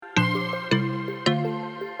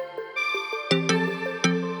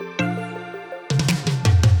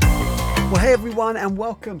hey everyone, and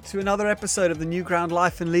welcome to another episode of the New Ground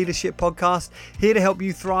Life and Leadership Podcast, here to help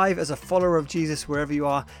you thrive as a follower of Jesus wherever you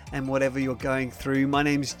are and whatever you're going through. My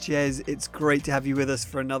name's Jez. It's great to have you with us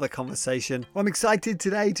for another conversation. I'm excited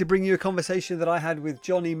today to bring you a conversation that I had with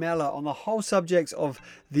Johnny Mellor on the whole subject of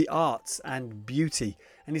the arts and beauty.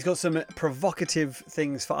 And he's got some provocative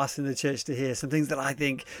things for us in the church to hear, some things that I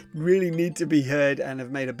think really need to be heard and have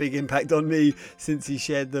made a big impact on me since he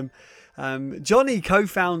shared them. Johnny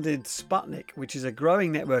co-founded Sputnik, which is a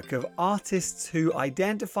growing network of artists who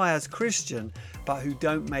identify as Christian but who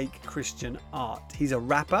don't make Christian art. He's a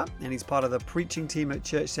rapper and he's part of the preaching team at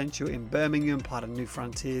Church Central in Birmingham, part of New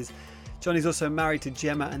Frontiers. Johnny's also married to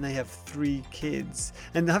Gemma and they have 3 kids.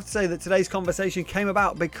 And I have to say that today's conversation came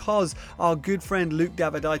about because our good friend Luke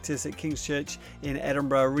Daviditis at King's Church in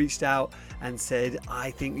Edinburgh reached out and said,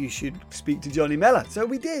 I think you should speak to Johnny Mellor. So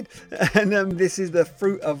we did. And this is the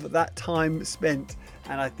fruit of that time spent.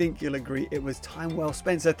 And I think you'll agree it was time well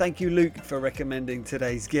spent. So thank you, Luke, for recommending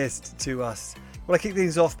today's guest to us. Well, I kick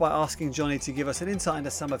things off by asking Johnny to give us an insight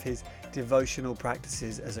into some of his devotional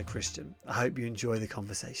practices as a Christian. I hope you enjoy the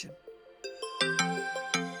conversation.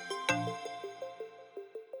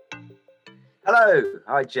 Hello.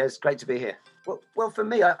 Hi, Jez. Great to be here. Well, for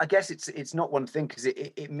me, I guess it's not one thing because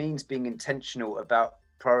it means being intentional about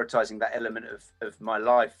prioritizing that element of my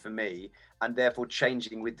life for me, and therefore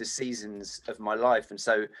changing with the seasons of my life. And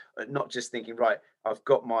so not just thinking, right, I've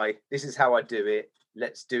got this is how I do it.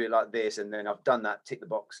 Let's do it like this. And then I've done that, tick the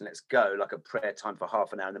box and let's go, like a prayer time for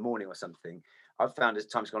half an hour in the morning or something. I've found as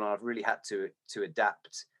time's gone on, I've really had to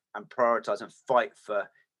adapt and prioritize and fight for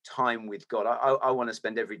time with God. I want to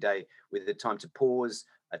spend every day with a time to pause,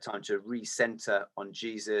 a time to recenter on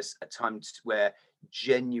Jesus, a time where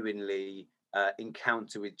genuinely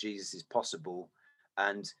encounter with Jesus is possible,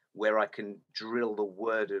 and where I can drill the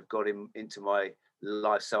word of God into my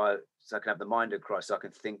life, so I can have the mind of Christ, so I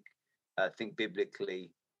can think biblically,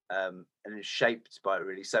 and it's shaped by it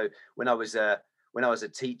really. So when I was a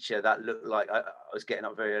teacher, that looked like I was getting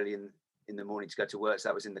up very early in the morning to go to work. So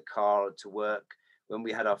that was in the car to work. When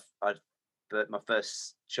we had my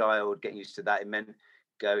first child, getting used to that, it meant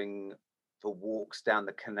going for walks down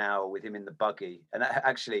the canal with him in the buggy. And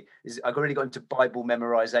actually, I really got into Bible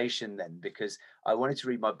memorization then, because I wanted to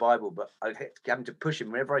read my Bible, but I kept having to push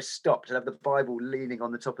him. Whenever I stopped, I'd have the Bible leaning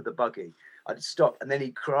on the top of the buggy. I'd stop and then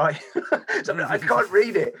he'd cry. So I can't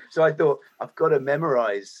read it. So I thought, I've got to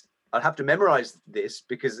memorize. I'd have to memorize this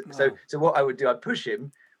because so what I would do, I'd push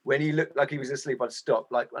him. When he looked like he was asleep, I'd stop.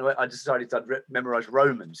 Like I decided I'd memorize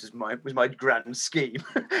Romans was my grand scheme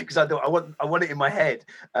because I thought I want it in my head.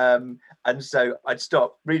 And so I'd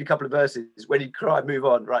stop, read a couple of verses. When he'd cry, move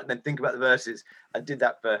on, right, and then think about the verses. I did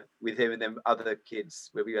that with him and then other kids.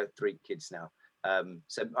 Where we have 3 kids now.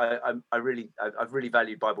 So I've really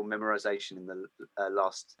valued Bible memorization in the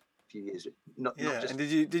last few years. Not just. And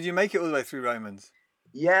did you make it all the way through Romans?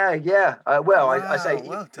 Yeah. Wow, I say,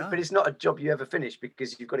 well done. But it's not a job you ever finish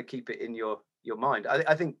because you've got to keep it in your mind.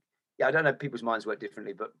 I think, I don't know, people's minds work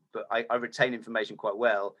differently, but I retain information quite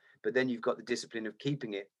well. But then you've got the discipline of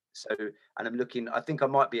keeping it. So, and I'm looking. I think I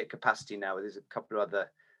might be at capacity now. There's a couple of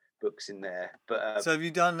other books in there. But so have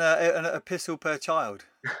you done an epistle per child?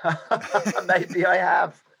 Maybe I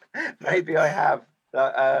have.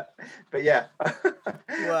 But yeah.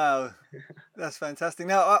 Wow, that's fantastic.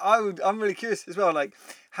 Now I'm really curious as well, like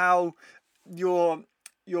how your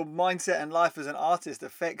mindset and life as an artist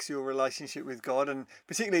affects your relationship with God, and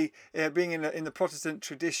particularly being in the Protestant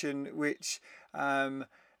tradition, which I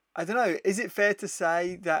don't know, is it fair to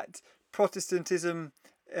say that Protestantism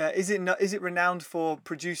is it renowned for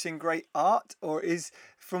producing great art, or is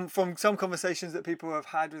from some conversations that people have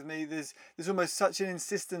had with me, there's almost such an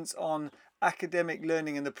insistence on academic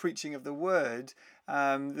learning and the preaching of the word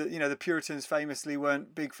that the Puritans famously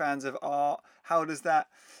weren't big fans of art. How does that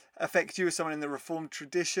affect you as someone in the Reformed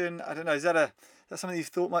tradition? I don't know, is that something you've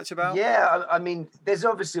thought much about? Yeah, I mean, there's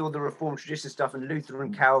obviously all the Reformed tradition stuff and Luther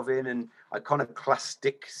and Calvin and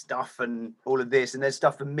iconoclastic stuff and all of this, and there's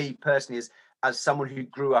stuff for me personally as someone who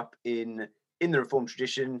grew up in the Reformed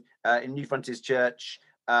tradition, in New Frontiers Church,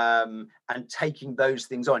 and taking those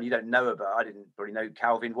things on. You don't know about, I didn't probably know who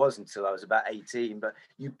Calvin was until I was about 18, but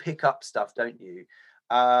you pick up stuff, don't you?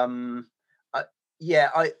 I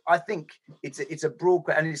think it's a broad,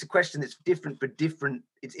 and it's a question that's different for different.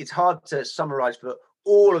 It's hard to summarize for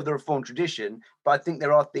all of the Reformed tradition, but I think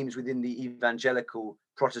there are themes within the evangelical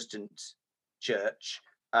Protestant church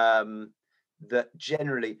that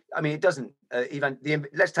generally, I mean, it doesn't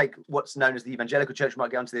let's take what's known as the evangelical church. We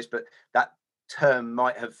might get onto this, but that term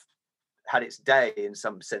might have had its day in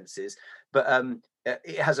some senses, but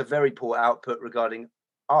it has a very poor output regarding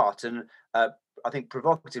art. And I think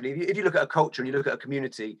provocatively, if you look at a culture and you look at a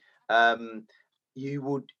community,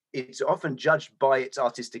 it's often judged by its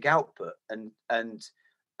artistic output. And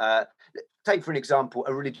take, for an example,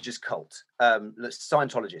 a religious cult,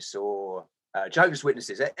 Scientologists or Jehovah's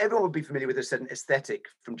Witnesses. Everyone would be familiar with a certain aesthetic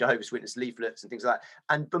from Jehovah's Witness leaflets and things like that.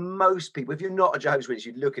 And for most people, if you're not a Jehovah's Witness,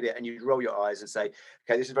 you'd look at it and you'd roll your eyes and say,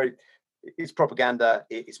 okay, it's propaganda,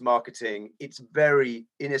 it's marketing, it's very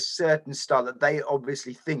in a certain style that they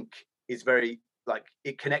obviously think is very, like,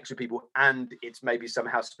 it connects with people and it's maybe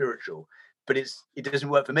somehow spiritual, but it doesn't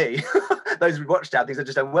work for me. Those who watched out things that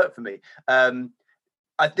just don't work for me.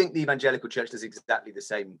 I think the evangelical church does exactly the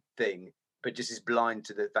same thing, but just is blind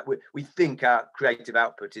to the fact we think our creative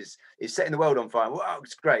output is setting the world on fire. Wow,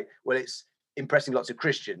 it's great. Well, it's impressing lots of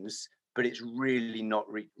Christians, but it's really not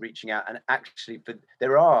reaching out. And actually,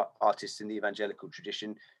 there are artists in the evangelical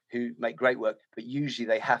tradition who make great work, but usually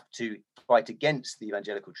they have to fight against the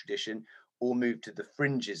evangelical tradition or move to the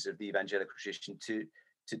fringes of the evangelical tradition to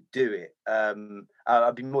do it.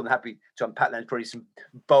 I'd be more than happy to unpack that. There's probably some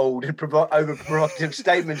bold and over provocative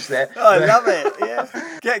statements there. I love it.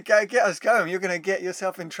 Yeah, get us going. You're going to get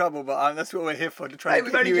yourself in trouble, but that's what we're here for, to try and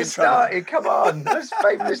get you in trouble. Started. Come on, let's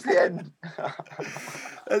favour the end.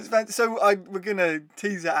 So we're going to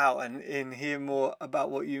tease it out and hear more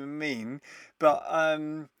about what you mean, but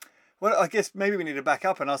well, I guess maybe we need to back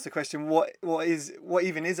up and ask the question: what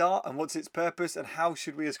even is art, and what's its purpose, and how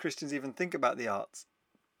should we as Christians even think about the arts?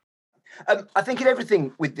 I think in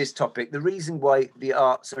everything with this topic, the reason why the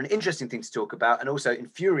arts are an interesting thing to talk about and also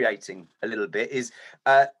infuriating a little bit is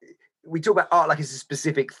we talk about art like it's a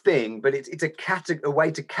specific thing, but it's a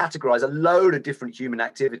way to categorize a load of different human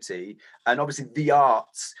activity. And obviously the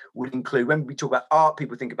arts would include, when we talk about art,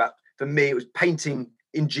 people think about, for me, it was painting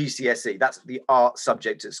in GCSE. That's the art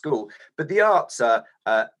subject at school. But the arts are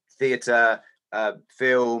theatre,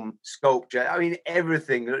 film, sculpture, I mean,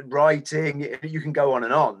 everything, writing, you can go on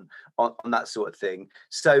and on that sort of thing.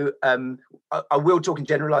 So I will talk in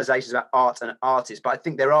generalizations about art and artists, but I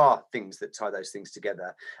think there are things that tie those things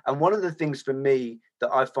together. And one of the things for me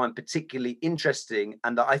that I find particularly interesting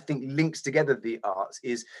and that I think links together the arts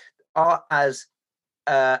is art as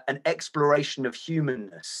an exploration of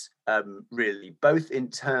humanness, really, both in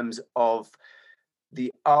terms of the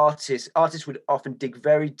artists would often dig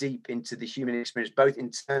very deep into the human experience, both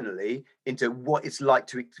internally into what it's like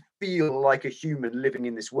to feel like a human living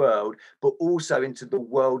in this world, but also into the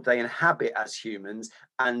world they inhabit as humans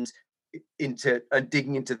and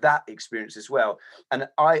digging into that experience as well. And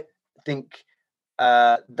I think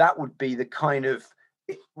that would be the kind of,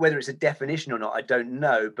 whether it's a definition or not, I don't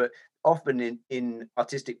know, but often in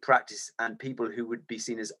artistic practice and people who would be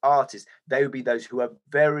seen as artists, they would be those who are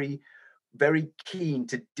very, very keen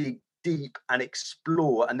to dig deep and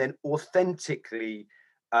explore and then authentically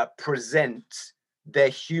present their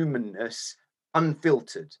humanness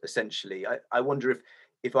unfiltered, essentially. I wonder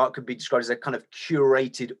if art could be described as a kind of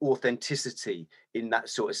curated authenticity in that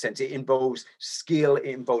sort of sense. It involves skill, it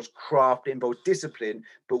involves craft, it involves discipline,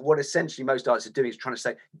 but what essentially most artists are doing is trying to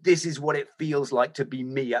say, this is what it feels like to be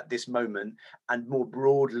me at this moment, and more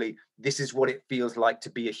broadly, this is what it feels like to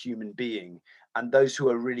be a human being. And those who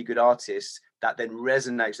are really good artists, that then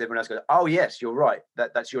resonates. Everyone else goes, oh yes, you're right.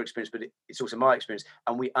 That's your experience, but it's also my experience.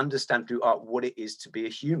 And we understand through art what it is to be a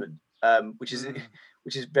human, which is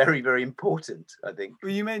very, very important, I think.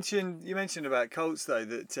 Well, you mentioned about cults, though,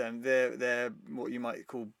 that they're what you might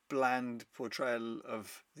call bland portrayal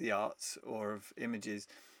of the arts or of images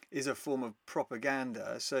is a form of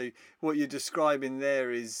propaganda. So what you're describing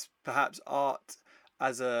there is perhaps art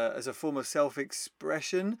as a form of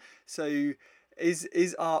self-expression. So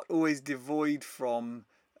is art always devoid from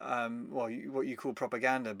what you call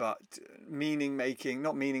propaganda, but not meaning making,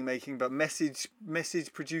 but message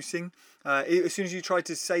producing? As soon as you try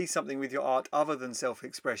to say something with your art other than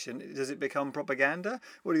self-expression, does it become propaganda?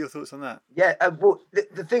 What are your thoughts on that? Yeah, well,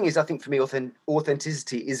 the thing is, I think for me,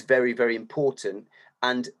 authenticity is very, very important,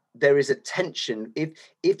 and there is a tension.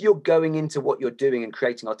 If you're going into what you're doing and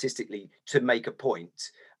creating artistically to make a point,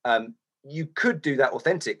 you could do that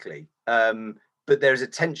authentically. But there's a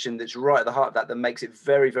tension that's right at the heart of that makes it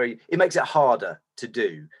very, very, it makes it harder to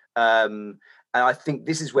do. And I think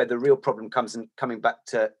this is where the real problem comes, and coming back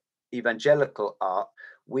to evangelical art,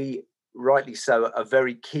 we rightly so are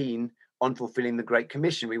very keen on fulfilling the Great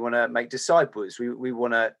Commission. We want to make disciples. We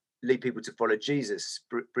want to lead people to follow Jesus,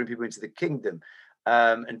 bring people into the kingdom,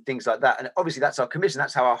 and things like that. And obviously that's our commission.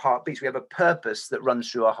 That's how our heart beats. We have a purpose that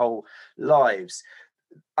runs through our whole lives.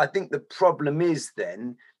 I think the problem is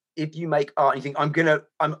then, if you make art and you think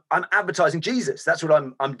I'm advertising Jesus, that's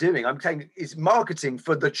what I'm doing. I'm saying it's marketing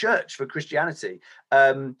for the church, for Christianity.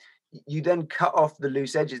 you then cut off the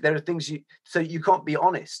loose edges. There are things so you can't be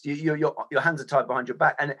honest. Your hands are tied behind your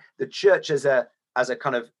back. And the church as a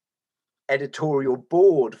kind of editorial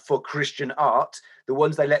board for Christian art, the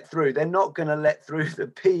ones they let through, they're not going to let through the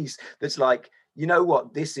piece that's like, you know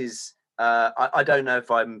what, this is, I don't know if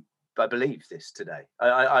I believe this today.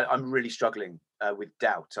 I'm really struggling with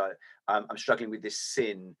doubt. I'm struggling with this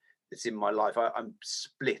sin that's in my life. I'm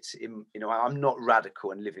split I'm not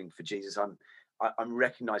radical and living for Jesus. I'm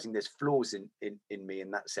recognizing there's flaws in me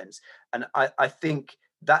in that sense. And I think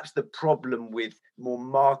that's the problem with more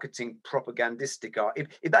marketing propagandistic art.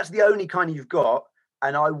 If that's the only kind you've got,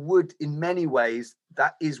 and I would, in many ways,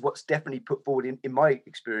 that is what's definitely put forward in my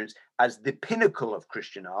experience as the pinnacle of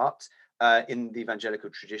Christian art in the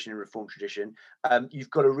evangelical tradition and Reformed tradition,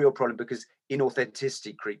 you've got a real problem because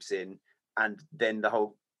inauthenticity creeps in, and then the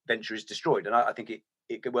whole venture is destroyed. And I think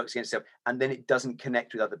it works against itself, and then it doesn't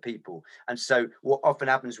connect with other people. And so what often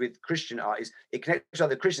happens with Christian art is it connects with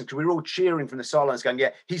other Christians because we're all cheering from the sidelines going, yeah,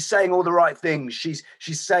 he's saying all the right things, she's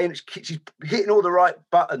saying, she's hitting all the right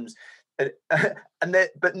buttons, but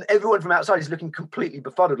everyone from outside is looking completely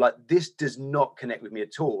befuddled, like, this does not connect with me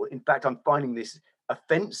at all. In fact, I'm finding this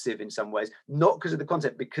offensive in some ways, not because of the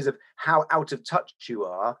content, because of how out of touch you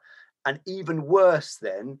are. And even worse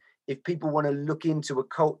then, if people want to look into a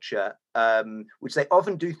culture, which they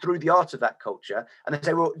often do through the art of that culture, and they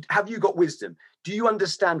say, well, have you got wisdom? Do you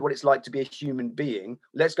understand what it's like to be a human being?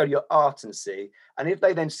 Let's go to your art and see. And if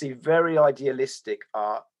they then see very idealistic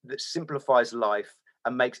art that simplifies life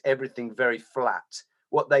and makes everything very flat,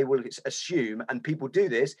 what they will assume, and people do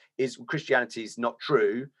this, is Christianity is not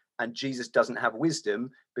true and Jesus doesn't have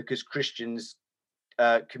wisdom, because Christians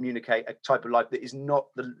communicate a type of life that is not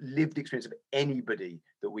the lived experience of anybody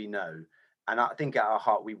that we know. And I think at our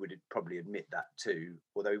heart we would probably admit that too,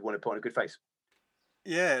 although we want to put on a good face.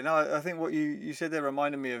 Yeah, no, I think what you said there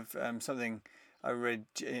reminded me of something I read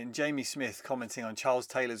in Jamie Smith commenting on Charles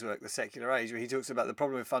Taylor's work, The Secular Age, where he talks about the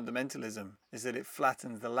problem with fundamentalism is that it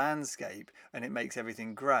flattens the landscape and it makes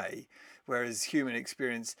everything grey, whereas human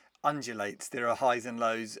experience undulates. There are highs and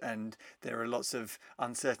lows, and there are lots of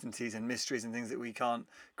uncertainties and mysteries and things that we can't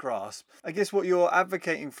grasp. I guess what you're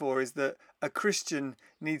advocating for is that a Christian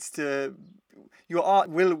needs to, your art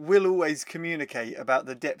will always communicate about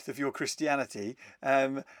the depth of your Christianity,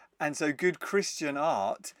 and so good Christian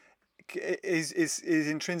art is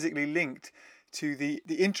intrinsically linked to the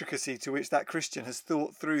intricacy to which that Christian has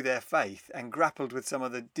thought through their faith and grappled with some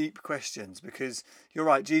of the deep questions. Because you're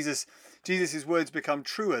right, Jesus's words become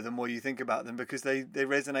truer the more you think about them, because they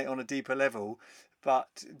resonate on a deeper level.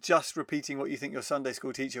 But just repeating what you think your Sunday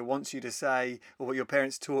school teacher wants you to say, or what your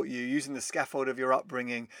parents taught you, using the scaffold of your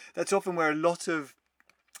upbringing, that's often where a lot of,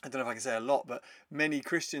 I don't know if I can say a lot, but many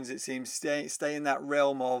Christians, it seems, stay in that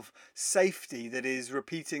realm of safety that is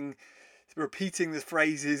repeating the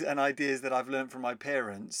phrases and ideas that I've learned from my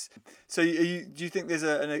parents. So do you think there's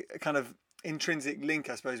a kind of intrinsic link,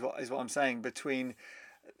 I suppose, what I'm saying, between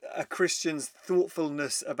a Christian's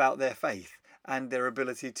thoughtfulness about their faith and their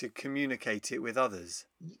ability to communicate it with others?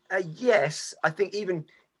 Yes, I think even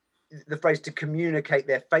the phrase to communicate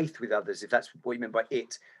their faith with others, if that's what you meant by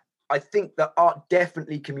it, I think that art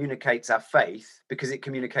definitely communicates our faith because it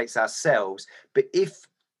communicates ourselves. But if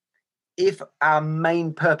our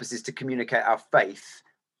main purpose is to communicate our faith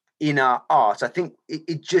in our art, I think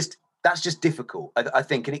that's just difficult, I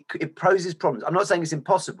think, and it poses problems. I'm not saying it's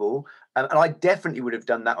impossible, and I definitely would have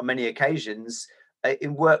done that on many occasions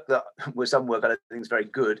in work that was some work I don't think is very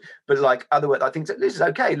good, but like other work, I think this is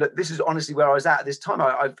okay. Look, this is honestly where I was at this time.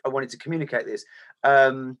 I wanted to communicate this,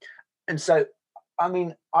 and so, I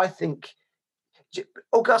mean, I think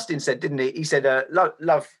Augustine said, didn't he? He said,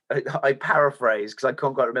 love, I paraphrase because I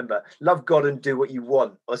can't quite remember, love God and do what you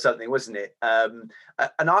want, or something, wasn't it? And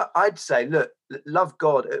I'd say, look, love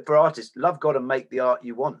God, for artists, love God and make the art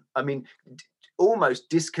you want. I mean, almost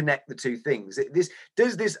disconnect the two things.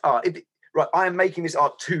 This art, right, I am making this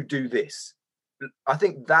art to do this. I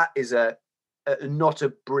think that is not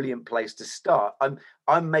a brilliant place to start.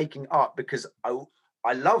 I'm making art because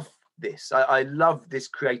I love this. I love this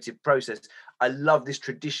creative process. I love this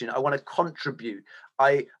tradition. I want to contribute.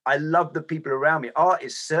 I love the people around me. Art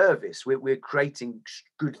is service. We're creating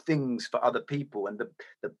good things for other people, and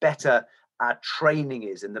the better our training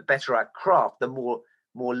is, and the better our craft, the more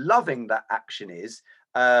loving that action is.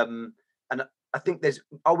 And I think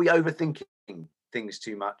are we overthinking things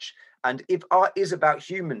too much? And if art is about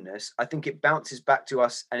humanness, I think it bounces back to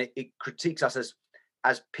us and it critiques us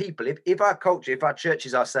as people. If our culture, if our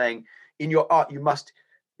churches are saying, in your art,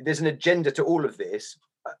 there's an agenda to all of this.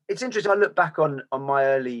 It's interesting. I look back on my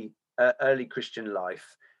early Christian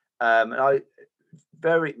life, and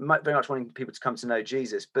very much wanting people to come to know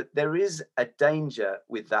Jesus, but there is a danger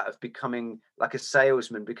with that of becoming like a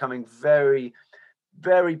salesman, becoming very,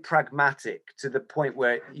 very pragmatic to the point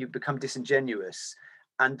where you become disingenuous.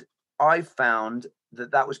 And I found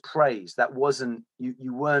that was praise. That wasn't,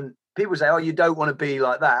 you weren't, people say, oh, you don't want to be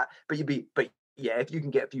like that, but yeah, if you can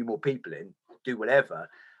get a few more people in, do whatever.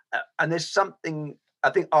 And there's something, I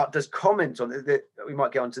think art does comment on it, that we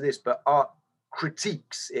might get onto this, but art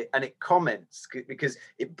critiques it and it comments because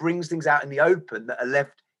it brings things out in the open that are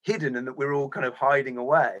left hidden and that we're all kind of hiding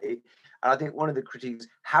away. And I think one of the critiques,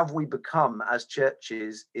 have we become as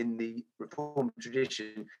churches in the Reformed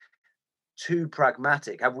tradition too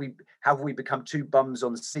pragmatic? Have we become too bums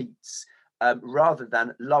on seats, rather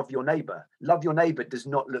than love your neighbor? Love your neighbor does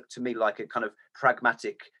not look to me like a kind of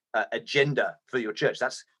pragmatic agenda for your church.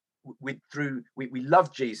 That's we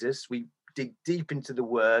love Jesus, we dig deep into the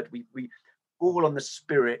word, we all on the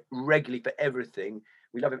Spirit regularly for everything.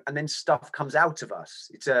 We love him, and then stuff comes out of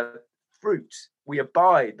us. It's a fruit. We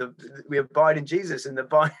abide in Jesus, and the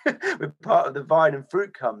vine. We're part of the vine, and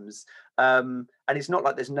fruit comes. And it's not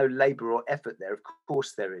like there's no labor or effort there. Of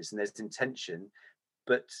course there is, and there's intention.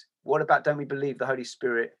 But what about, don't we believe the Holy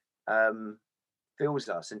Spirit fills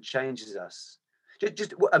us and changes us?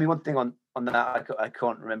 I mean, one thing on that, I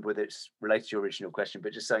can't remember whether it's related to your original question,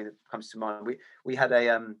 but just something that comes to mind. We had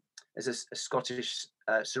there's a Scottish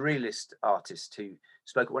surrealist artist who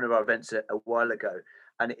spoke at one of our events a while ago,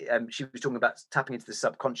 and she was talking about tapping into the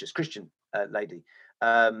subconscious, Christian lady.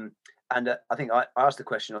 And I think I asked the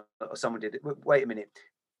question, or someone did it. Wait a minute,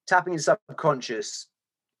 tapping into subconscious,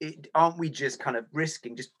 aren't we just kind of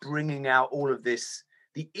risking just bringing out all of this,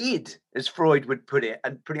 the id, as Freud would put it,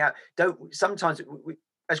 and putting out, sometimes we,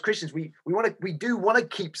 as Christians, we do want to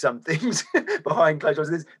keep some things behind closed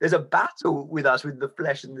doors. There's a battle with us, with the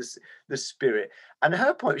flesh and the spirit. And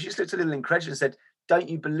her point, she just looked a little incredulous and said, don't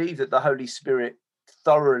you believe that the Holy Spirit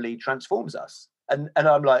thoroughly transforms us? And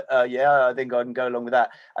I'm like, yeah, I think I can go along with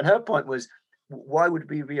that. And her point was, why would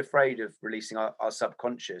we be afraid of releasing our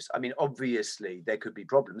subconscious? I mean, obviously there could be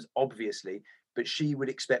problems, obviously, but she would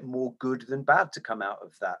expect more good than bad to come out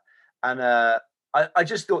of that. And I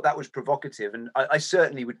just thought that was provocative. And I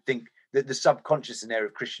certainly would think that the subconscious is an area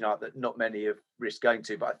of Christian art that not many have risked going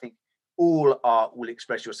to, but I think all art will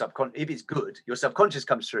express your subconscious. If it's good, your subconscious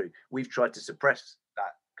comes through. We've tried to suppress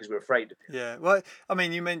that because we're afraid of it. Yeah, well, I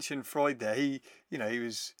mean, you mentioned Freud there. He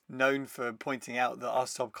was known for pointing out that our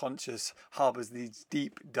subconscious harbours these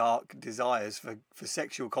deep, dark desires for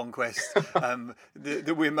sexual conquest,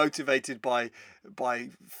 that we're motivated by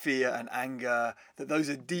fear and anger, that those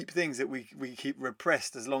are deep things that we keep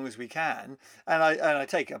repressed as long as we can. And I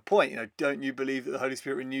take a point, don't you believe that the Holy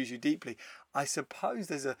Spirit renews you deeply? I suppose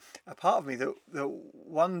there's a part of me that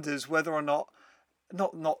wonders whether or not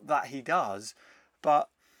that he does, but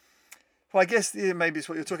well, I guess maybe it's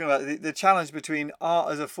what you're talking about, the challenge between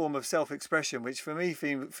art as a form of self-expression, which for me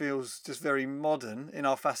feels just very modern in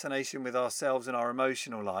our fascination with ourselves and our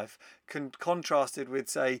emotional life, contrasted with,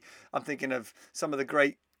 say, I'm thinking of some of the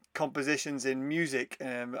great compositions in music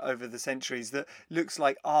over the centuries that looks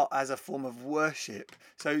like art as a form of worship.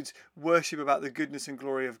 So it's worship about the goodness and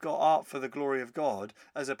glory of God, art for the glory of God,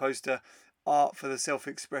 as opposed to art for the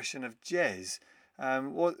self-expression of Jez.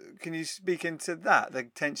 What can you speak into that, the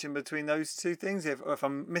tension between those two things, if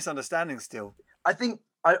I'm misunderstanding still? I think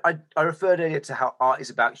I referred earlier to how art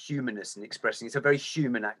is about humanness and expressing. It's a very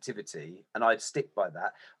human activity, and I'd stick by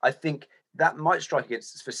that. I think that might strike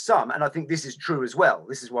against us for some, and I think this is true as well.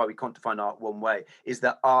 This is why we can't define art one way, is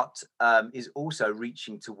that art is also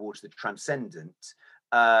reaching towards the transcendent.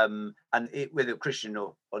 And whether Christian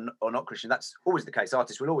or not Christian, that's always the case.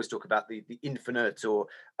 Artists will always talk about the infinite or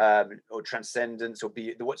transcendence, or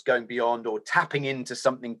what's going beyond, or tapping into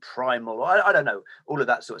something primal. I don't know, all of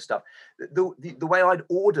that sort of stuff. The way I'd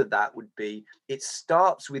order that would be, it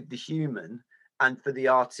starts with the human, and for the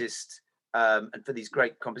artist, and for these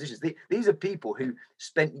great compositions, these are people who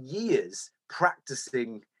spent years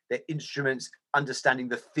practicing their instruments, understanding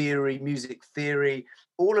the theory, music theory,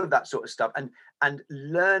 all of that sort of stuff, and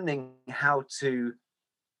learning how to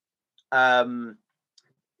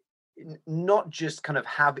not just kind of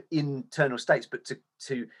have internal states, but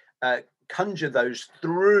to conjure those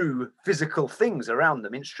through physical things around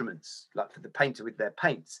them, instruments, like for the painter with their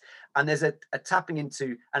paints. And there's a tapping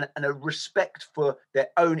into and a respect for their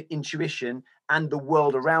own intuition and the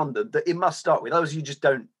world around them that it must start with. Otherwise, you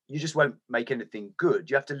just won't make anything good.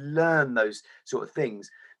 You have to learn those sort of things.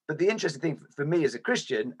 But the interesting thing for me as a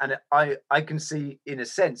Christian, and I can see, in a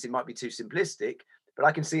sense, it might be too simplistic, but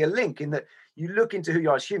I can see a link in that you look into who you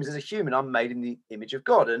are as humans. As a human, I'm made in the image of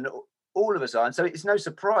God, and all of us are. And so it's no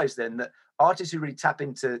surprise then that artists who really tap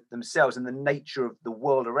into themselves and the nature of the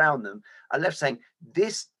world around them are left saying,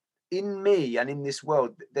 this in me and in this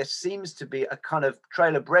world, there seems to be a kind of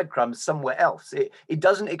trail of breadcrumbs somewhere else. It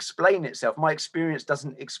doesn't explain itself. My experience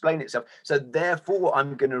doesn't explain itself. So therefore,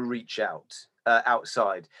 I'm going to reach out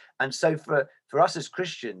outside. And so for us as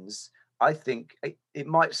Christians, I think it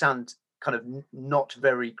might sound kind of not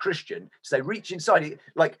very Christian to say, reach inside,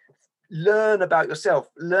 like learn about yourself,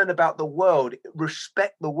 learn about the world,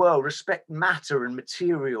 respect the world, respect matter and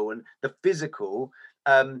material and the physical.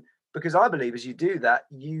 Because I believe as you do that,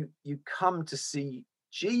 you come to see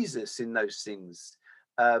Jesus in those things.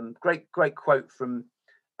 Great quote from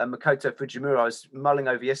Makoto Fujimura. I was mulling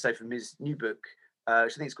over yesterday from his new book,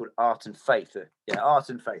 which I think it's called Art and Faith. Art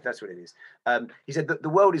and Faith, that's what it is. He said that the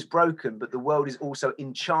world is broken, but the world is also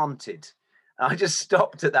enchanted. And I just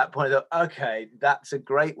stopped at that point. I thought, okay, that's a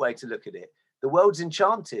great way to look at it. The world's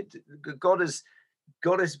enchanted. God has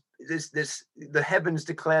this the heavens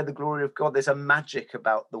declare the glory of God. There's a magic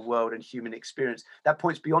about the world and human experience that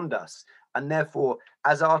points beyond us. And therefore,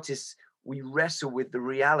 as artists, we wrestle with the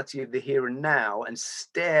reality of the here and now and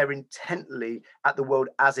stare intently at the world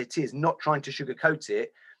as it is, not trying to sugarcoat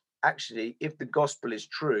it. Actually, if the gospel is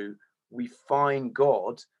true, we find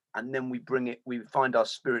God and then we find our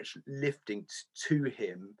spirits lifting to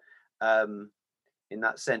him. In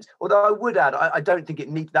that sense, although I would add, I don't think it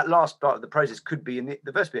needs that last part of the process could be in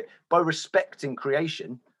the first bit by respecting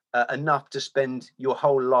creation enough to spend your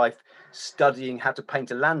whole life studying how to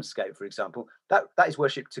paint a landscape, for example. That is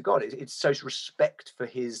worship to God. It's social respect for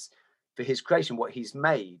his creation, what he's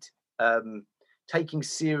made, taking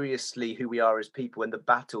seriously who we are as people and the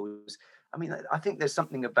battles. I mean, I think there's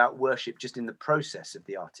something about worship just in the process of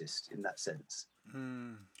the artist in that sense.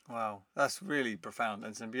 Wow, that's really profound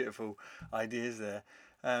and some beautiful ideas there.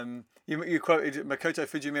 You quoted Makoto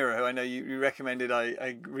Fujimura, who I know you recommended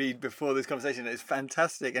I read before this conversation. It's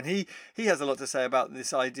fantastic, and he has a lot to say about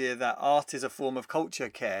this idea that art is a form of culture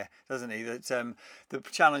care, doesn't he? That the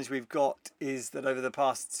challenge we've got is that over the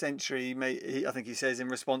past century, I think he says in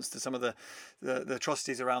response to some of the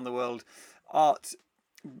atrocities around the world, art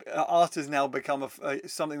has now become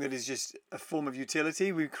something that is just a form of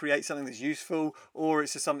utility. We create something that's useful, or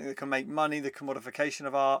it's just something that can make money. The commodification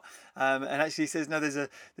of art, and actually he says no. There's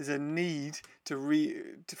a need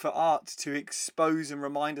for art to expose and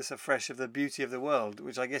remind us afresh of the beauty of the world,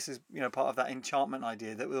 which I guess is part of that enchantment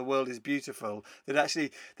idea that the world is beautiful. That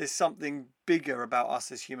actually there's something bigger about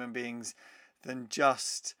us as human beings than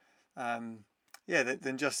just the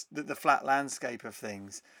flat landscape of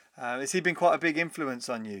things. Has he been quite a big influence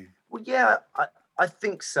on you? Well, yeah, I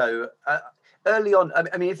think so. Early on,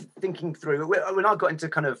 I mean, thinking through when I got into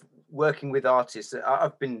kind of working with artists,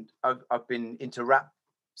 I've been into rap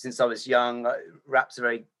since I was young. Rap has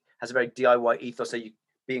a very DIY ethos. So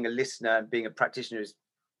being a listener and being a practitioner is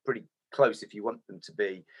pretty close if you want them to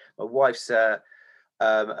be. My wife's a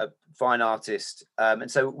fine artist,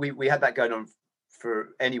 and so we had that going on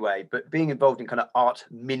anyway, but being involved in kind of art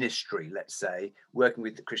ministry, let's say, working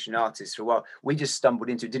with the Christian artists for a while, we just stumbled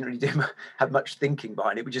into it, didn't really have much thinking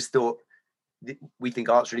behind it. We just thought, we think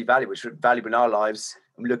art's really valuable. It's valuable in our lives.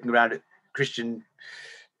 I'm looking around at the Christian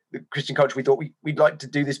culture. We thought we'd like to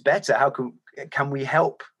do this better. How can we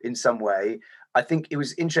help in some way? I think it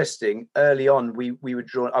was interesting early on. I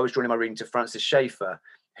was drawing my reading to Francis Schaeffer,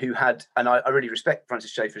 who had, and I really respect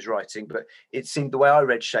Francis Schaeffer's writing, but it seemed the way I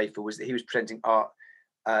read Schaeffer was that he was presenting art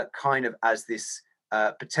kind of as this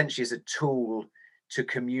potentially as a tool to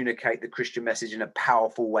communicate the Christian message in a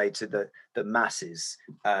powerful way to the masses.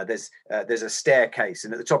 There's a staircase,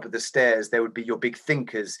 and at the top of the stairs there would be your big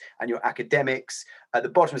thinkers and your academics. At the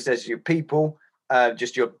bottom of the stairs, your people,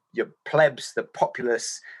 just your plebs, the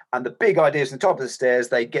populace, and the big ideas on the top of the stairs.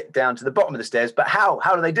 They get down to the bottom of the stairs, but how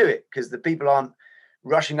do they do it? Because the people aren't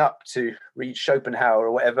rushing up to read Schopenhauer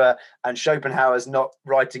or whatever, and Schopenhauer's not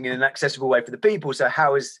writing in an accessible way for the people. So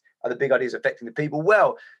how are the big ideas affecting the people?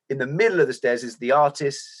 Well, in the middle of the stairs is the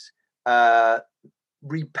artists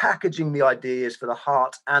repackaging the ideas for the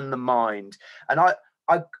heart and the mind. And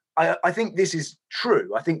I think this is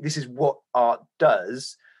true. I think this is what art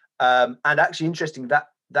does. And actually interesting that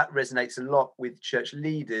resonates a lot with church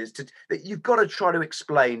leaders, that you've got to try to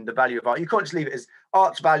explain the value of art. You can't just leave it as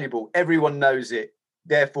art's valuable, everyone knows it,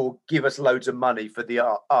 therefore give us loads of money for the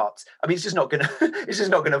arts. I mean, it's just not gonna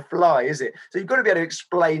fly, is it? So you've got to be able to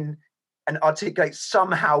explain and articulate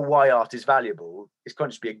somehow why art is valuable. It can't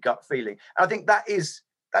just be a gut feeling. And I think that's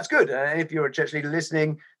good. And if you're a church leader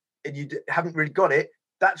listening and you haven't really got it,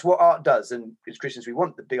 that's what art does. And as Christians, we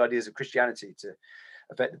want the big ideas of Christianity to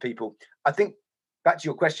affect the people. I think back to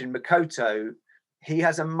your question, Makoto he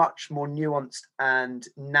has a much more nuanced and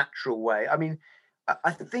natural way. I mean,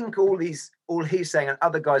 I think all he's saying, and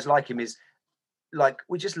other guys like him, is like,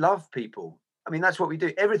 we just love people. I mean, that's what we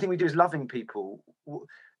do. Everything we do is loving people.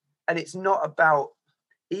 And it's not about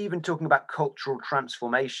even talking about cultural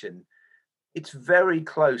transformation. It's very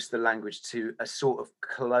close, the language, to a sort of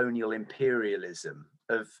colonial imperialism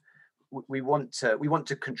of, we want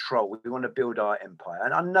to control, we want to build our empire.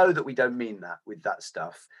 And I know that we don't mean that with that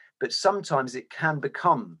stuff, but sometimes it can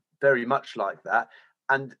become very much like that.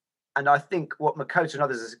 And I think what Makoto and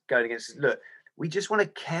others are going against is, look, we just want to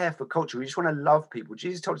care for culture. We just want to love people.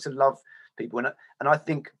 Jesus told us to love people. And I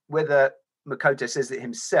think whether Makoto says it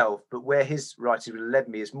himself, but where his writing would have led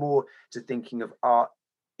me is more to thinking of art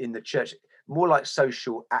in the church, more like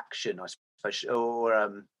social action, I suppose,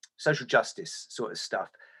 or social justice sort of stuff.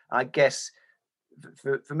 I guess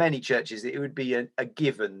for many churches, it would be a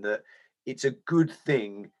given that it's a good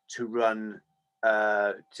thing to run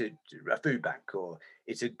to a food bank, or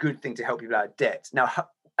it's a good thing to help people out of debt. Now,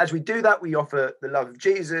 as we do that, we offer the love of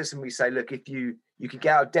Jesus, and we say, look, if you could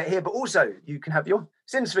get out of debt here, but also you can have your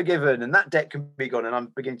sins forgiven, and that debt can be gone. And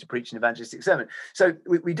I'm beginning to preach an evangelistic sermon. So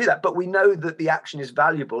we do that, but we know that the action is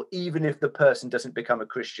valuable, even if the person doesn't become a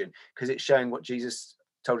Christian, because it's showing what Jesus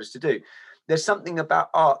told us to do. There's something about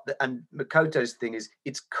art and Makoto's thing is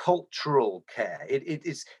it's cultural care.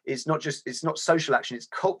 It's not social action, it's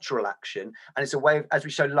cultural action. And it's a way of, as we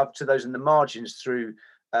show love to those in the margins through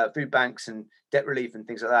food banks and debt relief and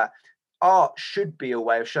things like that, art should be a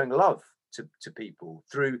way of showing love to people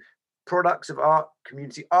through products of art,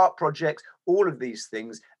 community art projects, all of these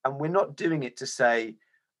things. And we're not doing it to say,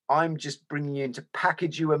 I'm just bringing you in to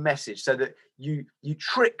package you a message so that you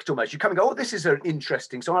tricked almost. You come and go, oh, this is an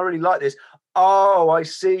interesting song. I really like this. Oh, I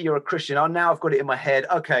see you're a Christian. Oh, now I've got it in my head.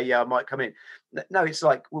 Okay, yeah, I might come in. No, it's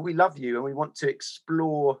like, well, we love you and we want to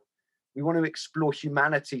explore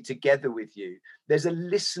humanity together with you. There's a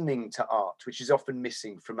listening to art, which is often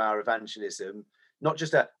missing from our evangelism. Not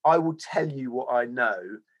just I will tell you what I know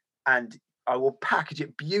and I will package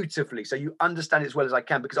it beautifully so you understand it as well as I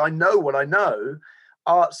can, because I know what I know.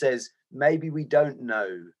 Art says maybe we don't know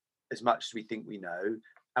as much as we think we know,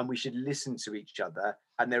 and we should listen to each other.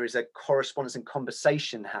 And there is a correspondence and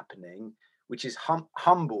conversation happening, which is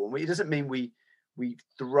humble. And it doesn't mean we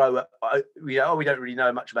throw we don't really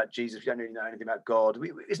know much about Jesus. We don't really know anything about God.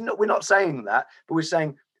 We're not saying that, but we're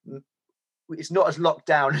saying it's not as locked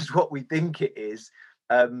down as what we think it is.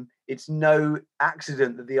 It's no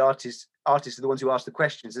accident that the artists are the ones who ask the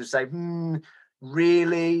questions and say,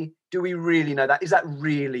 really, do we really know that? Is that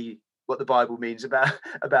really what the Bible means about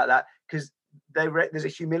that? Because there's a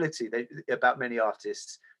humility about many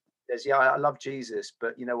artists. There's, I love Jesus,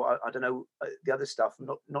 but you know, I don't know the other stuff.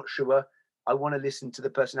 I'm not sure. I want to listen to the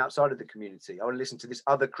person outside of the community. I want to listen to this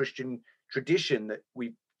other Christian tradition that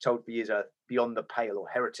we've told for years are beyond the pale or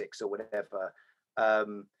heretics or whatever.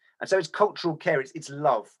 And so it's cultural care. It's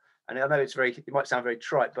love. And I know it might sound very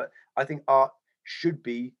trite, but I think art should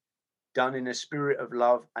be done in a spirit of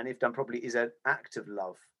love, and if done properly, is an act of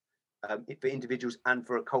love for individuals and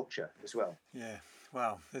for a culture as well. Yeah,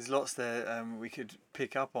 wow. There's lots there we could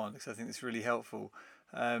pick up on, because I think it's really helpful.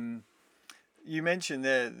 You mentioned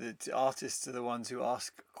there that artists are the ones who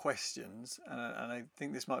ask questions, and I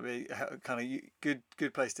think this might be a kind of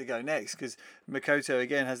good place to go next, because Makoto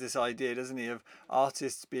again has this idea, doesn't he, of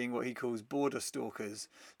artists being what he calls border stalkers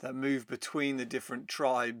that move between the different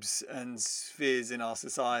tribes and spheres in our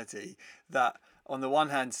society, that on the one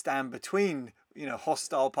hand stand between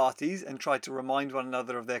hostile parties and try to remind one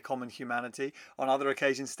another of their common humanity. On other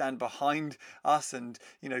occasions stand behind us and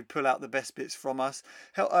pull out the best bits from us.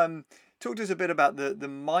 Talk to us a bit about the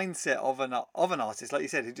mindset of an artist. Like you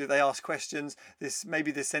said, do they ask questions? This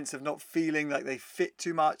sense of not feeling like they fit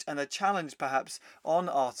too much, and a challenge perhaps on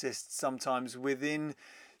artists sometimes within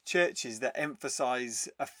churches that emphasize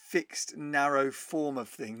a fixed, narrow form of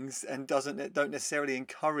things and don't necessarily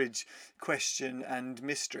encourage question and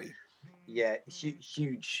mystery. Yeah,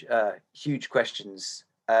 huge questions.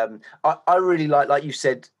 I really like you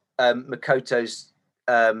said, Makoto's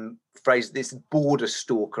phrase, this border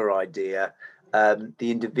stalker idea. The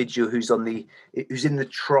individual who's in the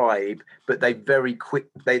tribe, but they're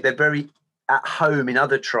very at home in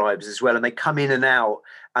other tribes as well, and they come in and out,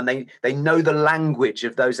 and they know the language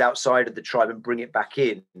of those outside of the tribe and bring it back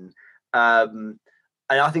in.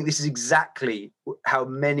 And I think this is exactly how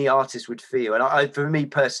many artists would feel. And for me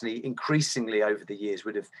personally, increasingly over the years,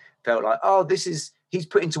 would have felt like, oh, he's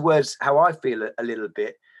put into words how I feel a little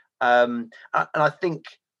bit. And I think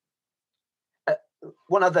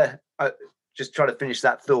one other, just try to finish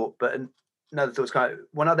that thought, but another thought's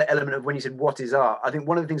one other element of when you said, what is art? I think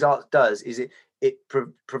one of the things art does is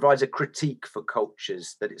provides a critique for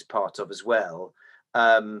cultures that it's part of as well.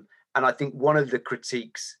 And I think one of the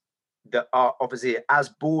critiques that are opposite as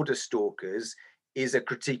border stalkers is a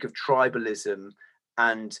critique of tribalism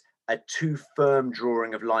and a too firm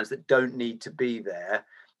drawing of lines that don't need to be there.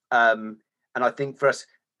 And I think for us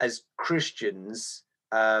as Christians,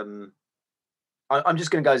 I'm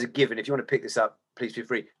just going to go as a given. If you want to pick this up, please feel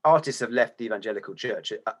free. Artists have left the evangelical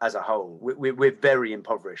church as a whole. We're very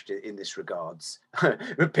impoverished in this regards.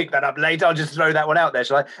 We'll pick that up later. I'll just throw that one out there,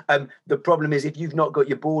 shall I? The problem is if you've not got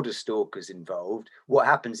your border stalkers involved, what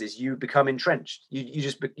happens is you become entrenched.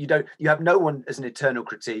 You have no one as an eternal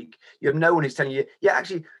critique. You have no one who's telling you, yeah,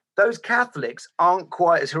 actually, those Catholics aren't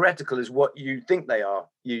quite as heretical as what you think they are,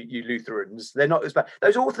 you Lutherans. They're not as bad.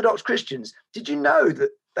 Those Orthodox Christians, did you know that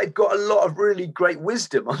they've got a lot of really great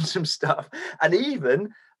wisdom on some stuff? And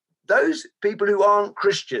even those people who aren't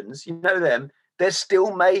Christians, you know them, they're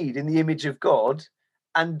still made in the image of God.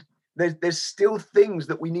 And there's still things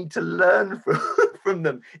that we need to learn from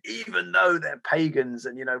them, even though they're pagans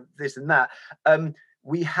and, this and that.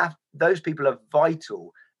 Those people are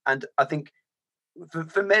vital. And I think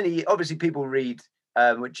for many, obviously people read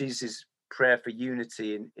what Jesus' prayer for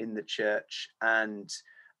unity in the church and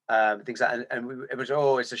things like that, and it was,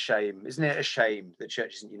 it's a shame, isn't it? A shame the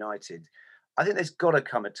church isn't united. I think there's got to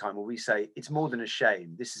come a time where we say it's more than a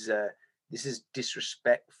shame. This is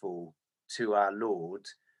disrespectful to our Lord,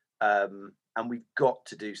 and we've got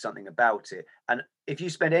to do something about it. And if you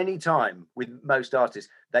spend any time with most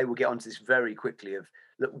artists, they will get onto this very quickly of,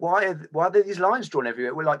 look, why are there these lines drawn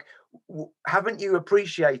everywhere? We're like, haven't you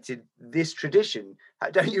appreciated this tradition?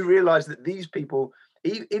 Don't you realize that these people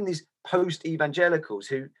in these post-evangelicals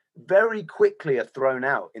who very quickly are thrown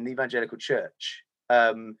out in the evangelical church,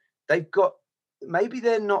 maybe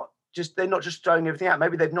they're not just throwing everything out.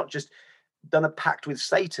 Maybe they've not just done a pact with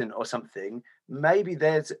Satan or something. Maybe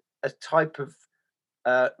there's a type of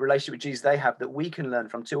relationship with Jesus they have that we can learn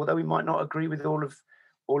from too, although we might not agree with all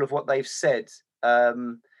of what they've said.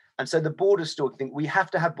 And so the border stalking thing, we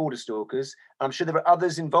have to have border stalkers. I'm sure there are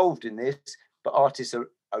others involved in this, but artists are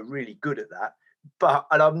really good at that.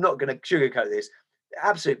 And I'm not going to sugarcoat this,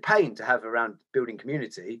 absolute pain to have around building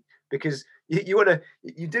community, because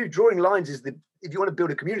drawing lines is if you want to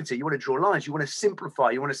build a community, you want to draw lines, you want to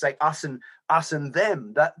simplify, you want to say us and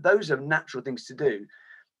them. Those are natural things to do.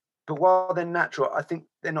 But while they're natural, I think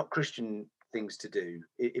they're not Christian things to do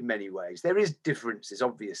in many ways. There is differences,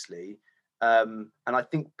 obviously. And I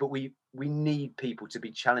think, but we need people to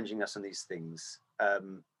be challenging us on these things.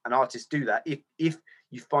 And artists do that if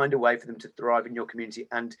you find a way for them to thrive in your community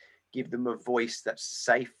and give them a voice that's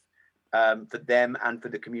safe for them and for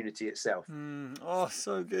the community itself.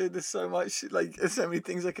 So good. There's so much, there's so many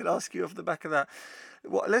things I could ask you off the back of that.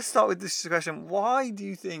 Let's start with this question. Why do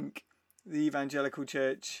you think the evangelical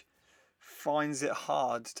church finds it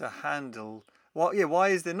hard to handle? Why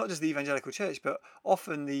is there not just the evangelical church, but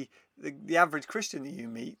often the average Christian that you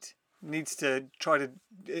meet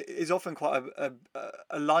is often quite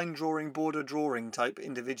a line drawing, border drawing type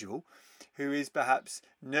individual who is perhaps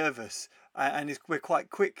nervous and we're quite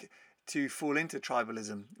quick to fall into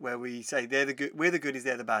tribalism, where we say they're the good, we're the goodies,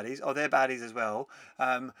 they're the baddies, they're baddies as well.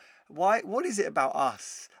 What is it about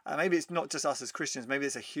us? Maybe it's not just us as Christians, maybe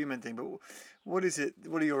it's a human thing, but what is it?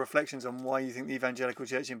 What are your reflections on why you think the evangelical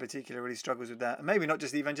church in particular really struggles with that? And maybe not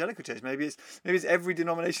just the evangelical church, maybe it's every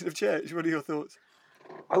denomination of church. What are your thoughts?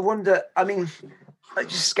 I wonder,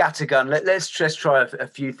 just scattergun. Let's try a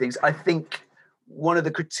few things. I think one of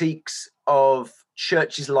the critiques of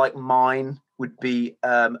churches like mine would be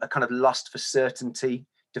a kind of lust for certainty,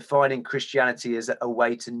 defining Christianity as a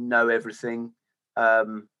way to know everything. I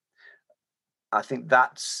think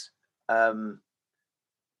that can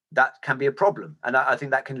be a problem, and I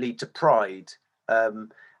think that can lead to pride.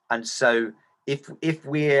 And so, if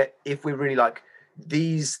we're really like,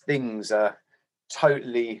 these things are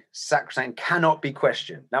totally sacrosanct, cannot be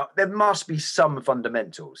questioned. Now, there must be some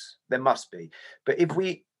fundamentals. There must be, but if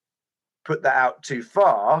we put that out too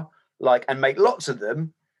far, and make lots of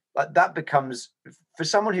them, that becomes, for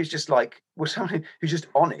someone who's just someone who's just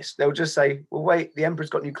honest, they'll just say, well, wait, the emperor's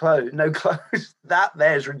got no clothes. That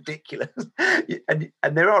there's ridiculous.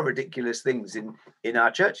 and there are ridiculous things in our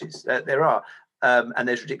churches. There are. And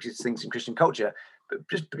there's ridiculous things in Christian culture, but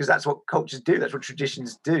just because that's what cultures do, that's what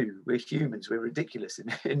traditions do. We're humans, we're ridiculous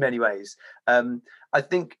in many ways. I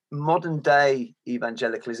think modern day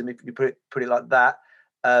evangelicalism, if you put it like that,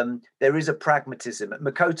 there is a pragmatism.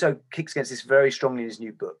 Makoto kicks against this very strongly in his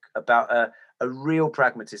new book about a real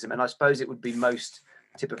pragmatism, and I suppose it would be most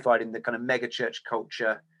typified in the kind of mega church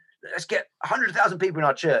culture. Let's get 100,000 people in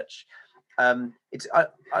our church. I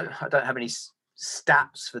don't have any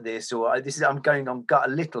stats for this, or I'm going on gut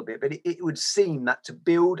a little bit, but it would seem that to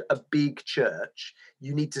build a big church,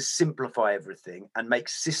 you need to simplify everything and make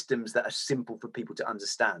systems that are simple for people to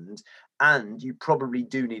understand. And you probably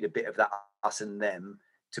do need a bit of that us and them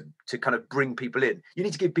to kind of bring people in. You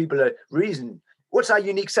need to give people a reason. What's our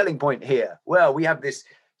unique selling point here? Well, we have this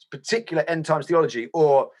particular end times theology,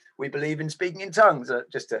 or we believe in speaking in tongues,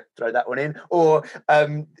 just to throw that one in, or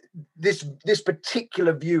this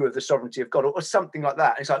particular view of the sovereignty of God, or something like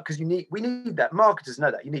that. It's like, because we need that. Marketers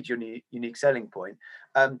know that. You need your unique selling point.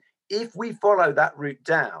 If we follow that route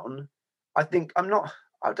down, I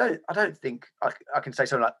don't think I can say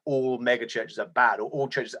something like all mega churches are bad, or all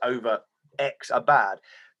churches over X are bad.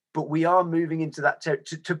 But we are moving into that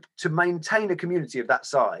to maintain a community of that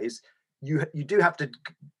size. You do have to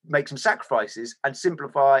make some sacrifices and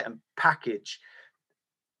simplify and package.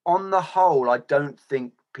 On the whole, I don't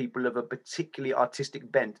think people of a particularly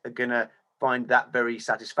artistic bent are going to find that very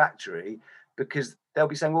satisfactory, because they'll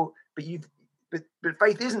be saying, well, but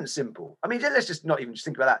faith isn't simple. I mean, let's just not even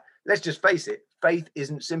think about that. Let's just face it. Faith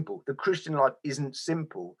isn't simple. The Christian life isn't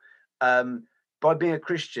simple. By being a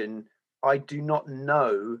Christian, I do not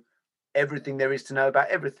know everything there is to know about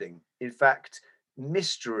everything. In fact,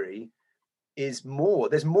 mystery is more.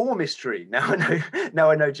 There's more mystery now.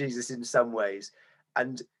 I know Jesus in some ways,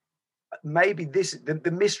 and maybe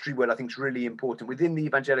the mystery word I think is really important within the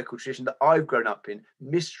evangelical tradition that I've grown up in.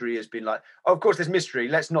 Mystery has been like, oh, of course there's mystery.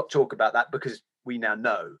 Let's not talk about that because we now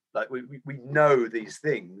know. Like we know these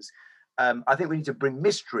things. I think we need to bring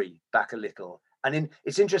mystery back a little. And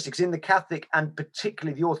it's interesting because in the Catholic and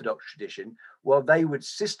particularly the Orthodox tradition, well, they would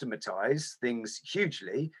systematize things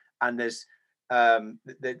hugely, and there's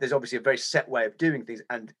obviously a very set way of doing things,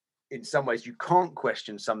 and in some ways you can't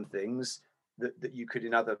question some things that you could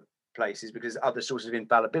in other places because other sources of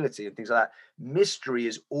infallibility and things like that. Mystery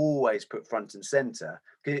is always put front and center.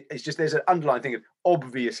 It's just there's an underlying thing of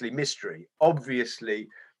obviously mystery, obviously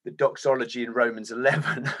the doxology in Romans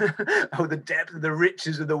 11, oh, the depth of the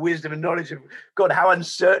riches of the wisdom and knowledge of God, how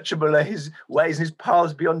unsearchable are his ways and his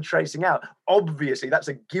paths beyond tracing out. Obviously, that's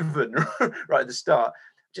a given right at the start.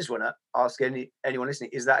 Just want to ask anyone listening,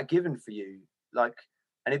 is that a given for you? Like,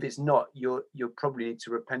 and if it's not, you'll probably need to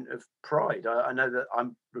repent of pride. I know that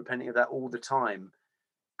I'm repenting of that all the time,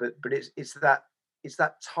 but it's that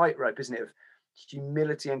tightrope, isn't it, of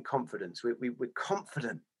humility and confidence. We're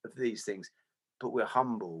confident of these things, but we're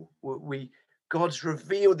humble. God's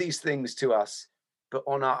revealed these things to us, but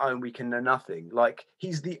on our own we can know nothing. Like,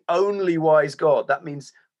 he's the only wise God. That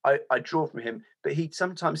means I draw from him, but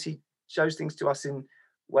sometimes he shows things to us in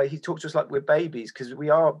way he talks to us like we're babies, because we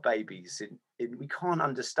are babies. We can't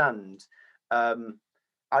understand.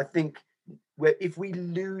 I think if we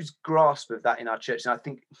lose grasp of that in our church, and I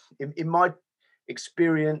think in my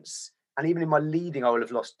experience and even in my leading, I will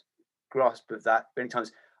have lost grasp of that many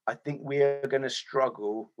times. I think we're going to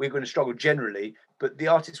struggle. We're going to struggle generally, but the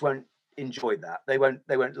artists won't enjoy that. They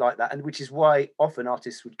won't like that, and which is why often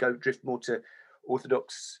artists would drift more to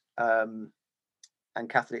Orthodox and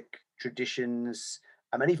Catholic traditions,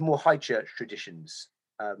 and even more high church traditions.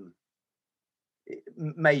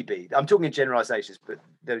 Maybe I'm talking in generalizations, but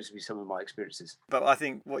those would be some of my experiences. But I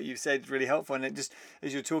think what you've said is really helpful, and it just,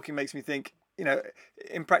 as you're talking, makes me think,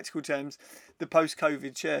 in practical terms, the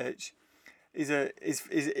post-COVID church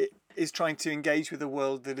is trying to engage with a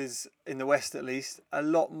world that is, in the West at least, a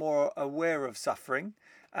lot more aware of suffering,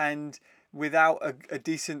 and without a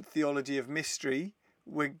decent theology of mystery,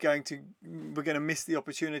 we're going to miss the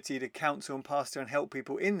opportunity to counsel and pastor and help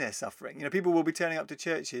people in their suffering. People will be turning up to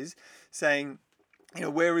churches saying,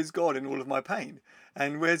 where is God in all of my pain?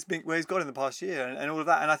 And where's God in the past year, and all of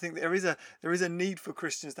that? And I think there is a need for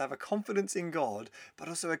Christians to have a confidence in God, but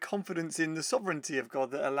also a confidence in the sovereignty of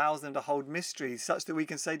God that allows them to hold mysteries, such that we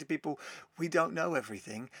can say to people, we don't know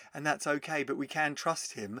everything, and that's okay, but we can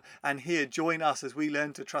trust him. And here, join us as we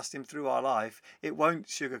learn to trust him through our life. It won't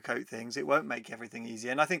sugarcoat things. It won't make everything easy.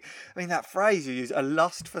 And I mean that phrase you use, a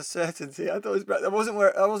lust for certainty. I thought that wasn't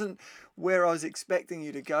where I was expecting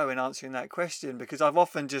you to go in answering that question, because I've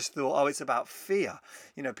often just thought, it's about fear.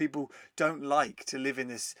 People don't like to live in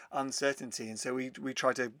this uncertainty, and so we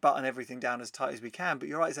try to button everything down as tight as we can. But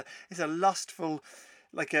you're right, it's a lustful,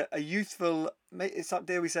 like a youthful, it's up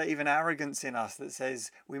there, we say, even arrogance in us that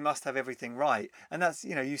says we must have everything right. And that's,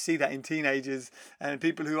 you see that in teenagers and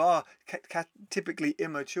people who are typically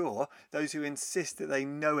immature, those who insist that they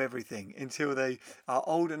know everything until they are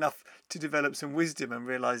old enough to develop some wisdom and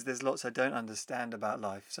realise there's lots I don't understand about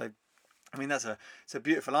life. So I mean, it's a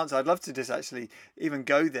beautiful answer. I'd love to just actually even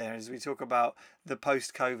go there as we talk about the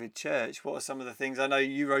post-COVID church. What are some of the things? I know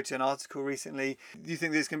you wrote an article recently. Do you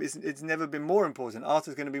think it's never been more important? Art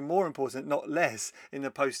is going to be more important, not less, in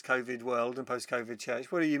the post-COVID world and post-COVID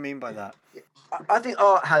church. What do you mean by that? I think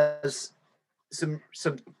art has some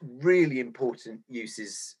really important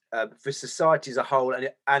uses for society as a whole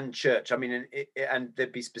and church. I mean, and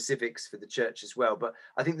there'd be specifics for the church as well. But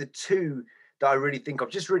I think the two that I really think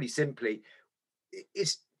of, just really simply,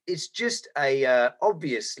 it's just a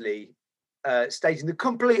obviously stating the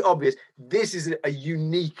complete obvious. This is a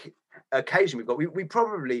unique occasion we've got. We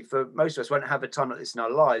probably, for most of us, won't have a time like this in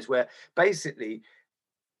our lives where basically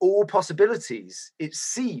all possibilities, it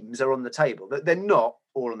seems, are on the table. That they're not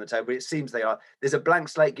all on the table, but it seems they are. There's a blank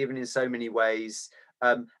slate given in so many ways,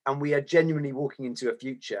 and we are genuinely walking into a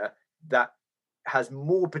future that has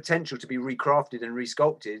more potential to be recrafted and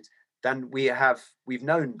resculpted than we've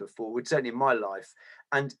known before. Certainly in my life,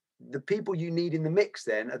 and the people you need in the mix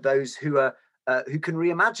then are those who are who can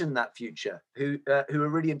reimagine that future, who are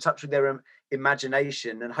really in touch with their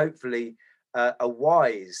imagination, and hopefully are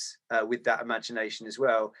wise with that imagination as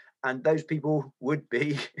well. And those people would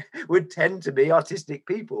tend to be artistic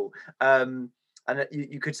people. And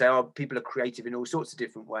you could say, oh, people are creative in all sorts of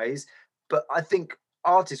different ways. But I think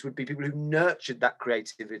artists would be people who nurtured that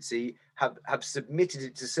creativity, have submitted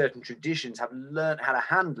it to certain traditions, have learned how to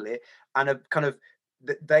handle it, and have kind of,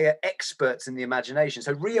 they are experts in the imagination.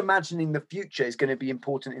 So reimagining the future is going to be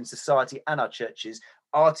important in society and our churches.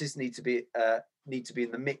 Artists need to be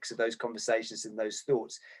in the mix of those conversations and those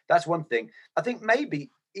thoughts. That's one thing. I think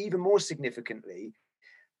maybe even more significantly,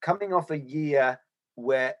 coming off a year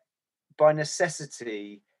where by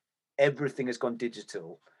necessity everything has gone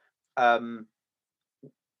digital, the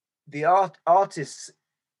artists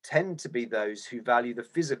tend to be those who value the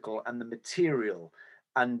physical and the material,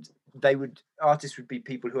 and artists would be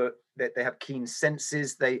people who are they have keen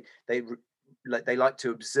senses. They like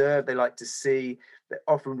to observe, they like to see. They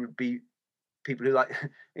often would be people who, like,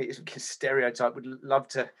 it's a stereotype, would love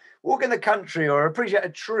to walk in the country or appreciate a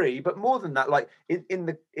tree, but more than that, like in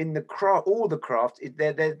the craft, all the craft,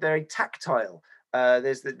 they're very tactile.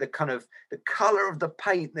 There's the kind of the color of the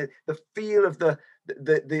paint, the feel of the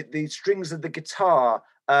strings of the guitar,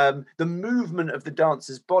 the movement of the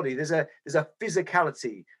dancer's body. There's a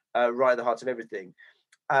physicality right at the heart of everything.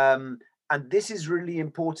 And this is really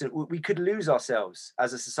important. We could lose ourselves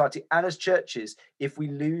as a society and as churches if we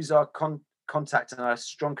lose our contact and our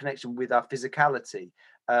strong connection with our physicality.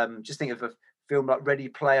 Just think of a film like Ready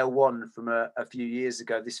Player One from a few years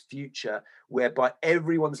ago, this future whereby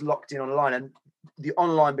everyone's locked in online and the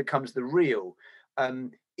online becomes the real.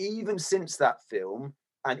 Even since that film,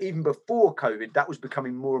 and even before COVID, that was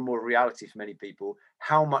becoming more and more reality for many people.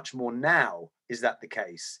 How much more now is that the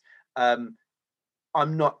case? I'm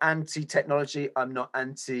not anti-technology. I'm not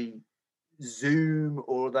anti-Zoom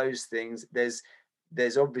or those things. There's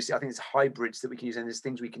obviously, I think it's hybrids that we can use, and there's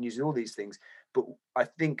things we can use in all these things. But I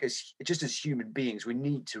think as human beings, we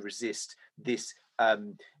need to resist this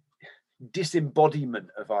disembodiment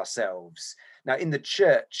of ourselves. Now, in the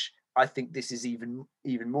church, I think this is even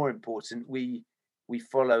more important. We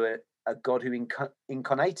follow a God who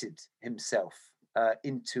incarnated himself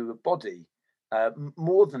into a body.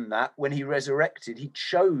 More than that, when he resurrected, he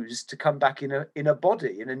chose to come back in a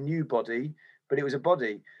body, in a new body, but it was a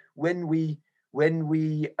body. When we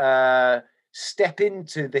step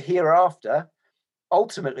into the hereafter,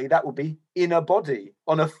 ultimately that will be in a body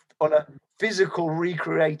on a physical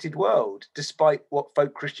recreated world, despite what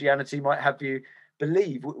folk Christianity might have you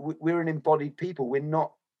believe. We're an embodied people. We're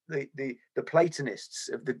not the Platonists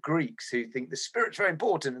of the Greeks who think the spirit's very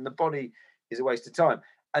important and the body is a waste of time.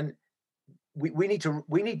 And we need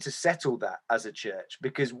to settle that as a church,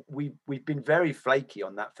 because we've been very flaky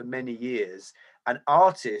on that for many years. And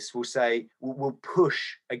artists will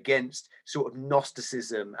push against sort of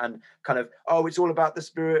Gnosticism and kind of, oh, it's all about the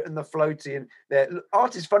spirit and the floaty. And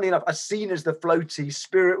artists, funny enough, are seen as the floaty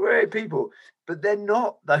spirit people, but they're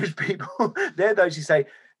not those people. They're those who say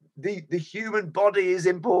the human body is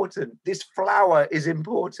important. This flower is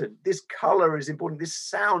important. This color is important. This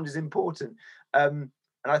sound is important.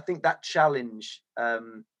 And I think that challenge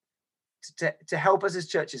to help us as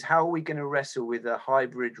churches, how are we going to wrestle with a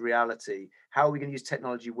hybrid reality? How are we going to use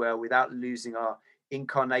technology well without losing our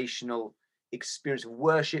incarnational experience of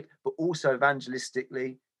worship, but also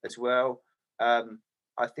evangelistically as well?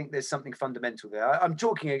 I think there's something fundamental there. I'm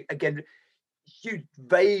talking, again, huge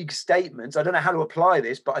vague statements. I don't know how to apply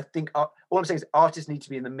this, but I think all I'm saying is artists need to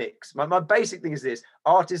be in the mix. My basic thing is this: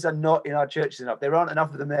 artists are not in our churches enough. There aren't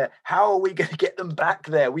enough of them there. How are we going to get them back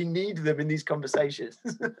there? We need them in these conversations.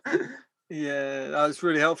 Yeah, that's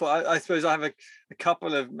really helpful. I suppose I have a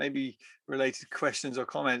couple of maybe related questions or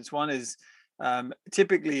comments. One is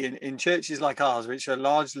typically in churches like ours, which are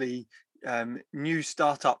largely new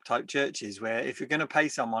startup type churches, where if you're going to pay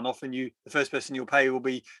someone, often the first person you'll pay will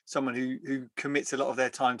be someone who commits a lot of their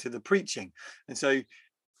time to the preaching, and so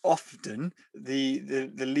often the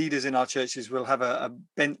leaders in our churches will have a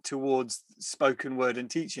bent towards spoken word and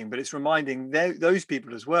teaching, but it's reminding those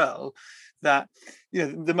people as well that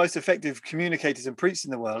the most effective communicators and preachers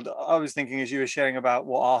in the world, I was thinking as you were sharing about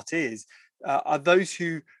what art is, are those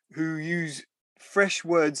who use fresh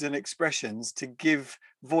words and expressions to give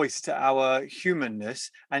voice to our humanness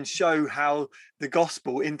and show how the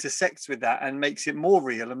gospel intersects with that and makes it more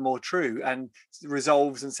real and more true and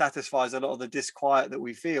resolves and satisfies a lot of the disquiet that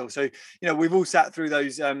we feel. So we've all sat through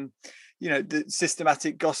those the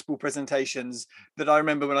systematic gospel presentations that I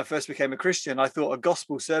remember when I first became a Christian. I thought a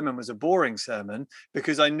gospel sermon was a boring sermon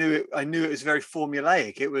because I knew it was very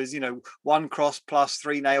formulaic. It was, one cross plus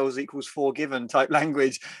three nails equals four given type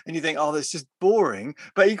language. And you think, oh, that's just boring.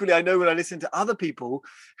 But equally, I know when I listen to other people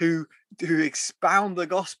who expound the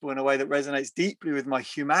gospel in a way that resonates deeply with my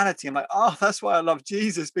humanity, I'm like, oh, that's why I love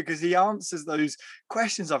Jesus, because he answers those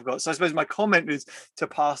questions I've got. So I suppose my comment is to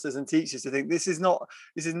pastors and teachers to think this is not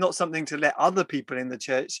something to let other people in the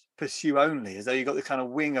church pursue only, as though you've got the kind of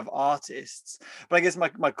wing of artists. But I guess my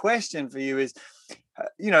question for you is,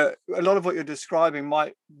 a lot of what you're describing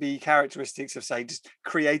might be characteristics of, say, just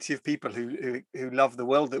creative people who love the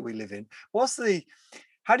world that we live in.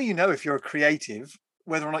 How do you know if you're a creative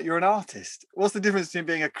whether or not you're an artist? What's the difference between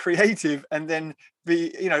being a creative and then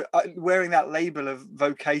wearing that label of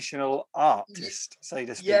vocational artist, so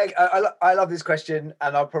to speak? Yeah, I love this question,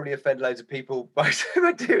 and I'll probably offend loads of people by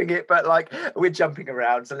doing it, but like, we're jumping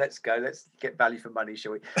around, so let's get value for money,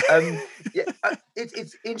 shall we?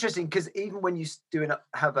 It's interesting because even when you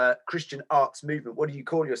have a Christian arts movement, what do you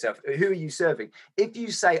call yourself? Who are you serving? If you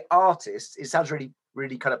say artist, it sounds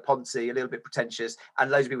really kind of poncy, a little bit pretentious, and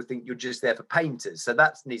loads of people think you're just there for painters. So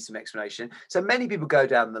that needs some explanation. So many people go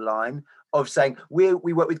down the line of saying we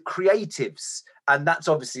work with creatives, and that's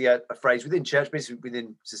obviously a phrase within church, but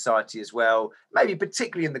within society as well, maybe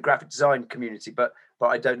particularly in the graphic design community, but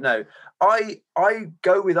I don't know. I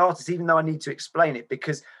go with artists, even though I need to explain it,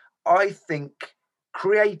 because I think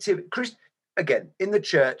again, in the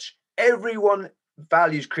church, everyone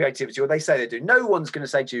values creativity, or they say they do. No one's going to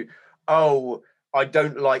say to you, oh, I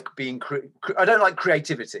don't like I don't like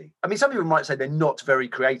creativity. I mean, some people might say they're not very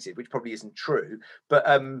creative, which probably isn't true, but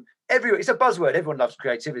it's a buzzword. Everyone loves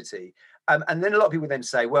creativity. And then a lot of people then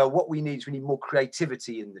say, well, what we need more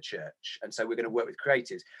creativity in the church. And so we're going to work with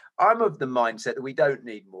creatives. I'm of the mindset that we don't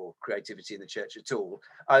need more creativity in the church at all.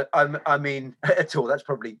 I mean, at all, that's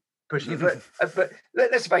probably pushing it. But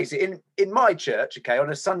let's face it, in my church, okay, on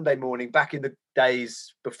a Sunday morning, back in the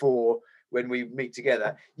days before when we meet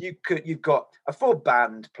together, you've got a full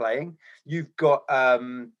band playing, you've got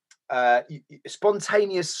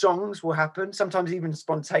spontaneous songs will happen, sometimes even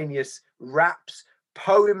spontaneous raps,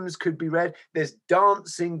 poems could be read, there's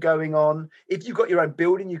dancing going on. If you've got your own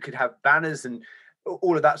building, you could have banners and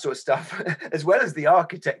all of that sort of stuff, as well as the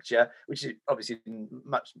architecture, which is obviously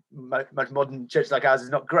much modern church like ours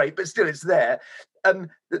is not great, but still it's there.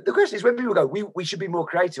 The question is, when people go, we should be more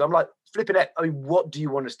creative, I'm like, flipping it. I mean, what do you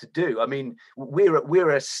want us to do? I mean, we're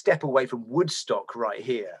a step away from Woodstock right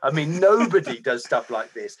here. I mean, nobody does stuff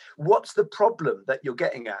like this. What's the problem that you're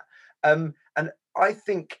getting at? And I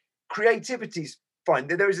think creativity's fine.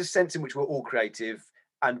 There is a sense in which we're all creative,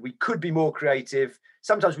 and we could be more creative.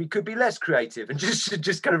 Sometimes we could be less creative and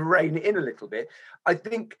just kind of rein it in a little bit. I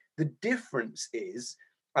think the difference is,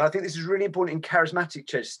 and I think this is really important in charismatic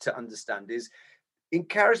churches to understand, is in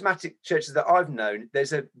charismatic churches that I've known,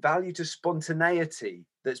 there's a value to spontaneity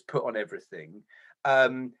that's put on everything.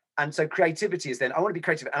 And so creativity is then, I want to be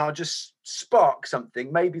creative and I'll just spark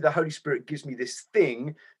something. Maybe the Holy Spirit gives me this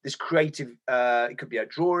thing, this creative, it could be a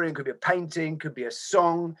drawing, it could be a painting, could be a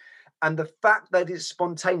song. And the fact that it's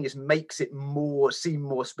spontaneous makes it seem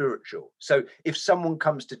more spiritual. So if someone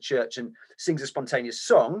comes to church and sings a spontaneous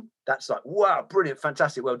song, that's like, wow, brilliant,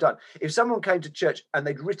 fantastic, well done. If someone came to church and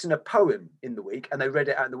they'd written a poem in the week and they read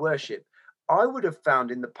it out in the worship, I would have found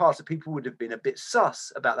in the past that people would have been a bit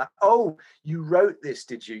sus about that. Oh, you wrote this,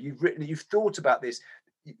 did you? You've thought about this.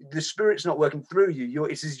 The Spirit's not working through you.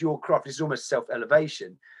 This is your craft. This is almost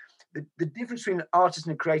self-elevation. The difference between an artist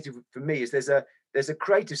and a creative for me is there's a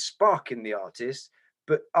creative spark in the artist,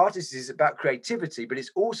 but artist is about creativity, but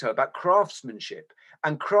it's also about craftsmanship.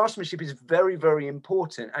 And craftsmanship is very, very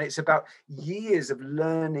important. And it's about years of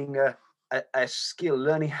learning a skill,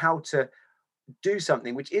 learning how to do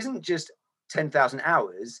something, which isn't just 10,000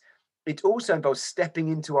 hours. it also involves stepping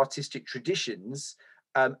into artistic traditions,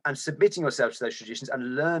 and submitting yourself to those traditions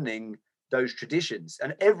and learning those traditions.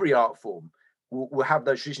 And every art form will have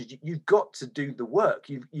those traditions. You've got to do the work.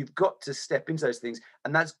 You've got to step into those things,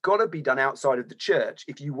 and that's got to be done outside of the church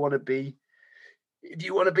if you want to be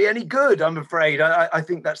any good. I'm afraid I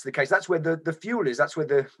think that's the case. That's where the fuel is. That's where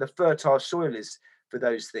the fertile soil is for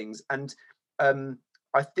those things. And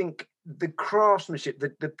I think the craftsmanship,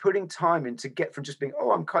 the putting time in to get from just being,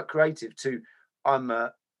 oh, I'm quite creative, to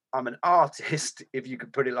I'm an artist, if you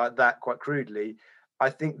could put it like that, quite crudely. I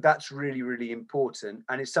think that's really, really important,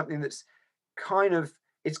 and it's something that's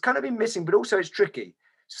it's kind of been missing, but also it's tricky.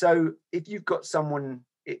 So if you've got someone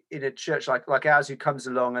in a church like ours who comes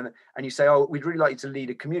along and you say, oh, we'd really like you to lead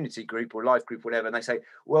a community group or life group, whatever, and they say,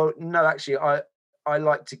 well, no, actually, I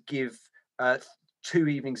like to give 2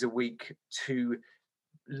 evenings a week to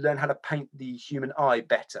learn how to paint the human eye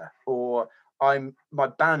better, or my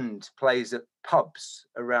band plays at pubs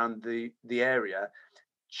around the area.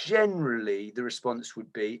 Generally the response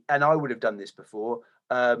would be, and I would have done this before,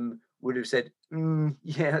 would have said,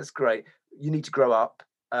 yeah, that's great, you need to grow up,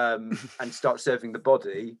 and start serving the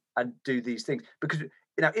body and do these things. Because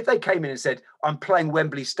if they came in and said, I'm playing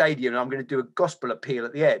Wembley Stadium and I'm going to do a gospel appeal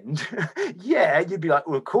at the end, yeah, you'd be like,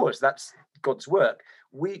 well, of course, that's God's work.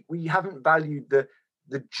 We haven't valued the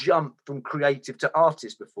jump from creative to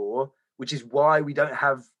artist before, which is why we don't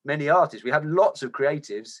have many artists. We have lots of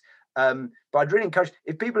creatives, but I'd really encourage,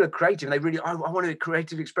 if people are creative and they really, I want to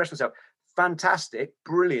creatively express myself, fantastic,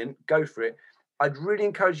 brilliant, go for it. I'd really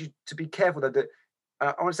encourage you to be careful that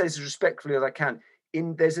I want to say this as respectfully as I can.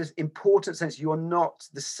 There's this important sense, you're not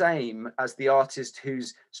the same as the artist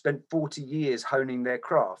who's spent 40 years honing their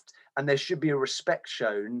craft, and there should be a respect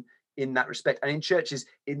shown in that respect. And in churches,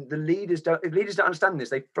 if leaders don't understand this,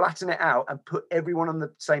 they flatten it out and put everyone on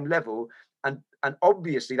the same level, and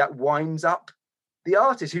obviously that winds up the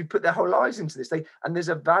artists who put their whole lives into this. And there's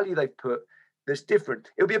a value they've put that's different.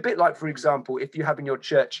 It'll be a bit like, for example, if you have in your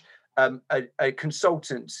church a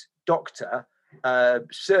consultant doctor,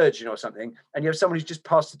 surgeon or something, and you have someone who's just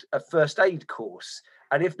passed a first aid course,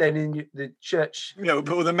 and if then in the church, put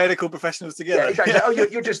all the medical professionals together, yeah, exactly. Oh,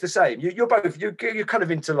 you're just the same. You're both. You're kind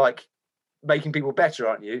of into like making people better,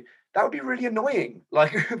 aren't you? That would be really annoying.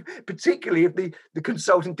 Like, particularly if the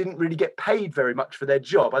consultant didn't really get paid very much for their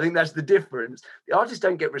job. I think that's the difference. The artists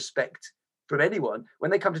don't get respect from anyone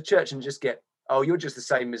when they come to church and just get, oh, you're just the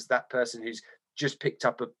same as that person who's just picked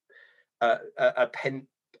up a pen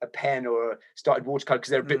or started watercolor because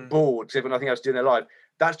they're a bit bored because they've got nothing else to do in their life.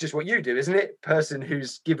 That's just what you do, isn't it? Person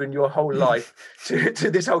who's given your whole life to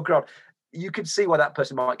this whole craft. You could see why that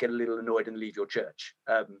person might get a little annoyed and leave your church.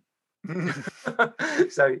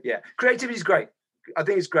 So yeah, creativity is great. I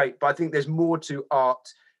think it's great, but I think there's more to art,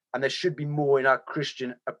 and there should be more in our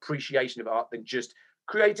Christian appreciation of art than just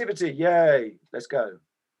creativity. Yay, let's go.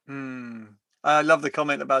 I love the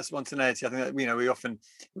comment about spontaneity. I think that, we often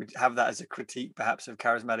would have that as a critique, perhaps, of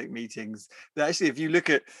charismatic meetings. But actually, if you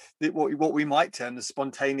look at what we might term the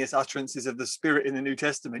spontaneous utterances of the Spirit in the New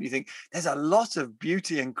Testament, you think there's a lot of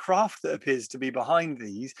beauty and craft that appears to be behind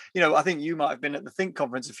these. I think you might have been at the Think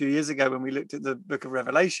conference a few years ago when we looked at the Book of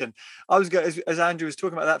Revelation. I was going, as Andrew was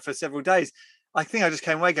talking about that for several days. I think I just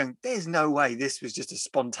came away going, there's no way this was just a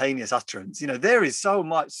spontaneous utterance. There is so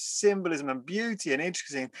much symbolism and beauty and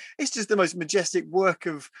intricacy. It's just the most majestic work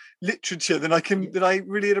of literature that I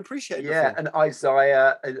really had appreciated. Yeah, before. and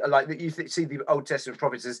Isaiah, like you see the Old Testament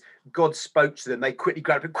prophets as God spoke to them. They quickly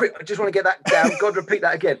grabbed it. Quick, I just want to get that down. God, repeat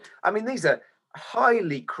that again. I mean, these are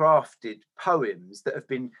highly crafted poems that have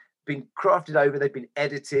been crafted over. They've been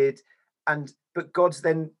edited, but God's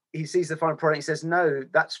then, he sees the final product. He says, no,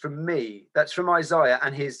 that's from me. That's from Isaiah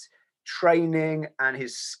and his training and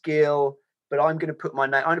his skill. But I'm going to put my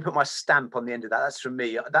name, I'm going to put my stamp on the end of that. That's from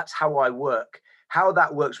me. That's how I work. How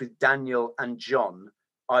that works with Daniel and John,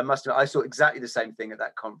 I saw exactly the same thing at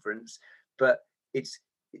that conference. But you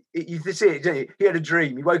see it, don't you? He had a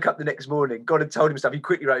dream. He woke up the next morning. God had told him stuff. He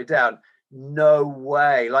quickly wrote it down. No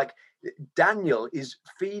way. Like, Daniel is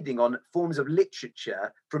feeding on forms of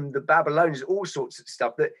literature from the Babylonians, all sorts of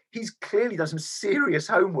stuff that he's clearly done some serious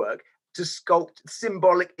homework to sculpt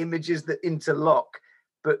symbolic images that interlock.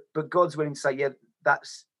 But God's willing to say, yeah,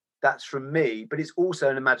 that's from me, but it's also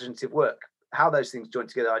an imaginative work. How those things join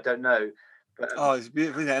together, I don't know. But, it's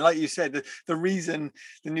beautiful. And like you said, the reason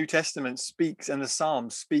the New Testament speaks and the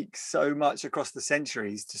Psalms speak so much across the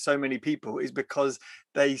centuries to so many people is because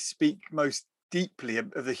they speak most deeply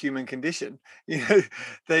of the human condition.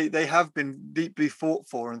 They have been deeply fought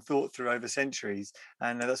for and thought through over centuries,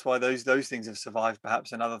 and that's why those things have survived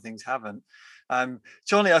perhaps and other things haven't.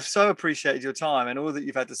 Johnny, I've so appreciated your time and all that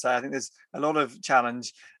you've had to say. I think there's a lot of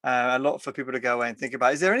challenge, a lot for people to go away and think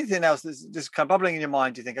about. Is there anything else that's just kind of bubbling in your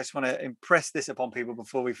mind? Do you think I just want to impress this upon people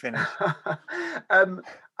before we finish?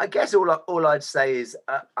 I guess all I'd say is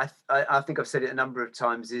I think I've said it a number of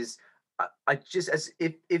times is I just, as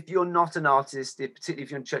if you're not an artist, particularly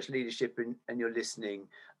if you're in church leadership and you're listening,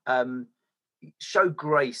 show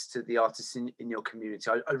grace to the artists in your community.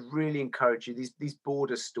 I really encourage you. These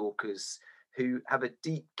border stalkers who have a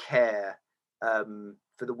deep care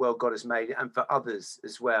for the world God has made and for others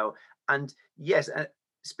as well. And yes,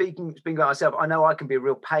 speaking about myself, I know I can be a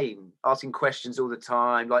real pain, asking questions all the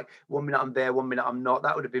time. Like 1 minute I'm there, 1 minute I'm not.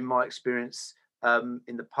 That would have been my experience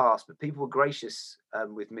in the past, but people were gracious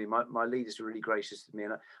with me. My leaders were really gracious with me,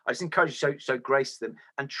 and I just encourage you to show grace to them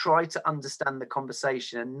and try to understand the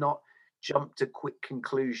conversation and not jump to quick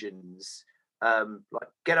conclusions. Like,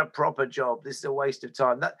 get a proper job, this is a waste of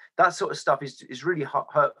time. That sort of stuff is really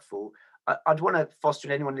hurtful. I'd want to foster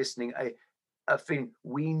in anyone listening a feeling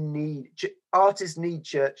artists need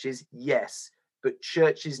churches, yes, but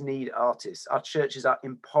churches need artists. Our churches are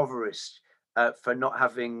impoverished for not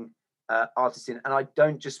having artists in, and I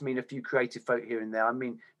don't just mean a few creative folk here and there. I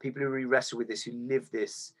mean people who really wrestle with this, who live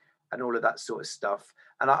this, and all of that sort of stuff.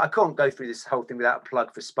 And I can't go through this whole thing without a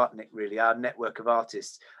plug for Sputnik, really, our network of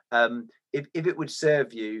artists. If it would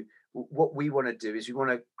serve you, what we want to do is we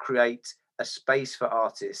want to create a space for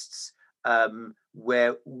artists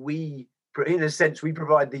where we, in a sense, we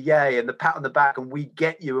provide the yay and the pat on the back, and we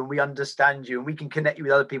get you and we understand you and we can connect you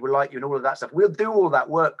with other people like you and all of that stuff. We'll do all that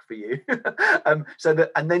work for you. And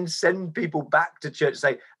then send people back to church and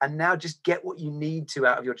say, and now just get what you need to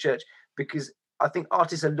out of your church. Because I think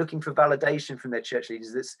artists are looking for validation from their church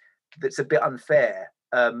leaders that's a bit unfair.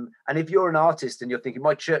 And if you're an artist and you're thinking,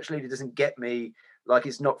 my church leader doesn't get me, like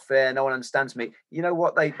it's not fair, no one understands me, you know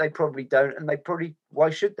what, they probably don't, and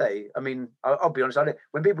why should they? I mean, I'll be honest,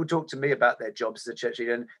 when people talk to me about their jobs as a church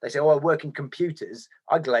leader and they say, oh, I work in computers,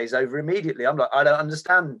 I glaze over immediately. I'm like, I don't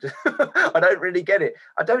understand. I don't really get it.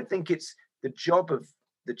 I don't think it's the job of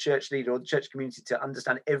the church leader or the church community to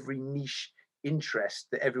understand every niche interest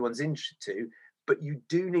that everyone's interested to, but you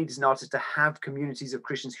do need as an artist to have communities of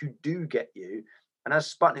Christians who do get you. And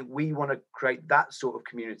as Sputnik, we want to create that sort of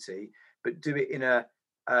community, but do it in I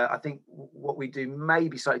think what we do may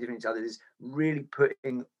be slightly different to others, is really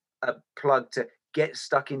putting a plug to get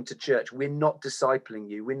stuck into church. We're not discipling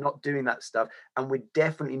you. We're not doing that stuff. And we're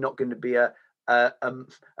definitely not going to be a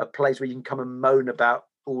place where you can come and moan about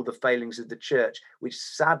all the failings of the church, which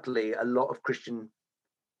sadly a lot of Christian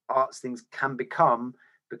arts things can become,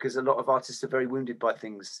 because a lot of artists are very wounded by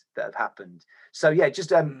things that have happened. So yeah,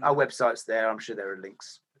 just our website's there. I'm sure there are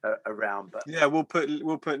links around, but yeah, we'll put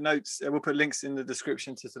notes, we'll put links in the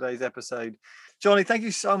description to today's episode. Johnny, thank you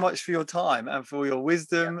so much for your time and for your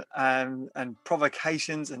wisdom and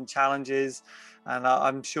provocations and challenges, and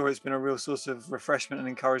I'm sure it's been a real source of refreshment and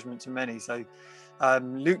encouragement to many. So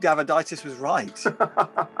Luke Daviditis was right.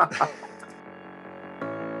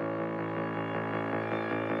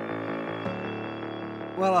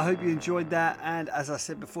 Well, I hope you enjoyed that, and as I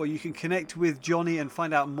said before, you can connect with Johnny and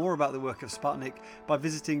find out more about the work of Sputnik by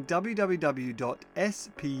visiting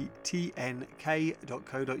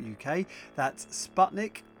www.sptnk.co.uk. That's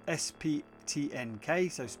Sputnik, S-P-T-N-K,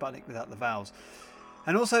 so Sputnik without the vowels.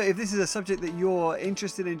 And also, if this is a subject that you're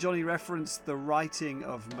interested in, Johnny referenced the writing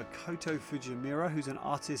of Makoto Fujimura, who's an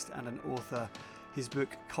artist and an author. His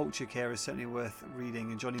book, Culture Care, is certainly worth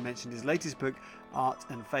reading. And Johnny mentioned his latest book, Art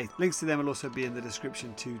and Faith. Links to them will also be in the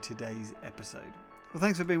description to today's episode. Well,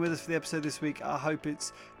 thanks for being with us for the episode this week. I hope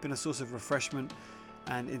it's been a source of refreshment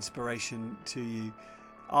and inspiration to you.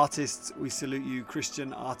 Artists, we salute you.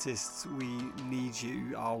 Christian artists, we need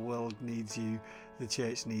you. Our world needs you. The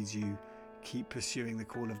church needs you. Keep pursuing the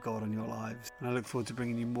call of God on your lives. And I look forward to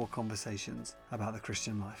bringing you more conversations about the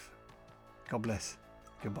Christian life. God bless.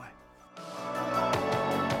 Goodbye.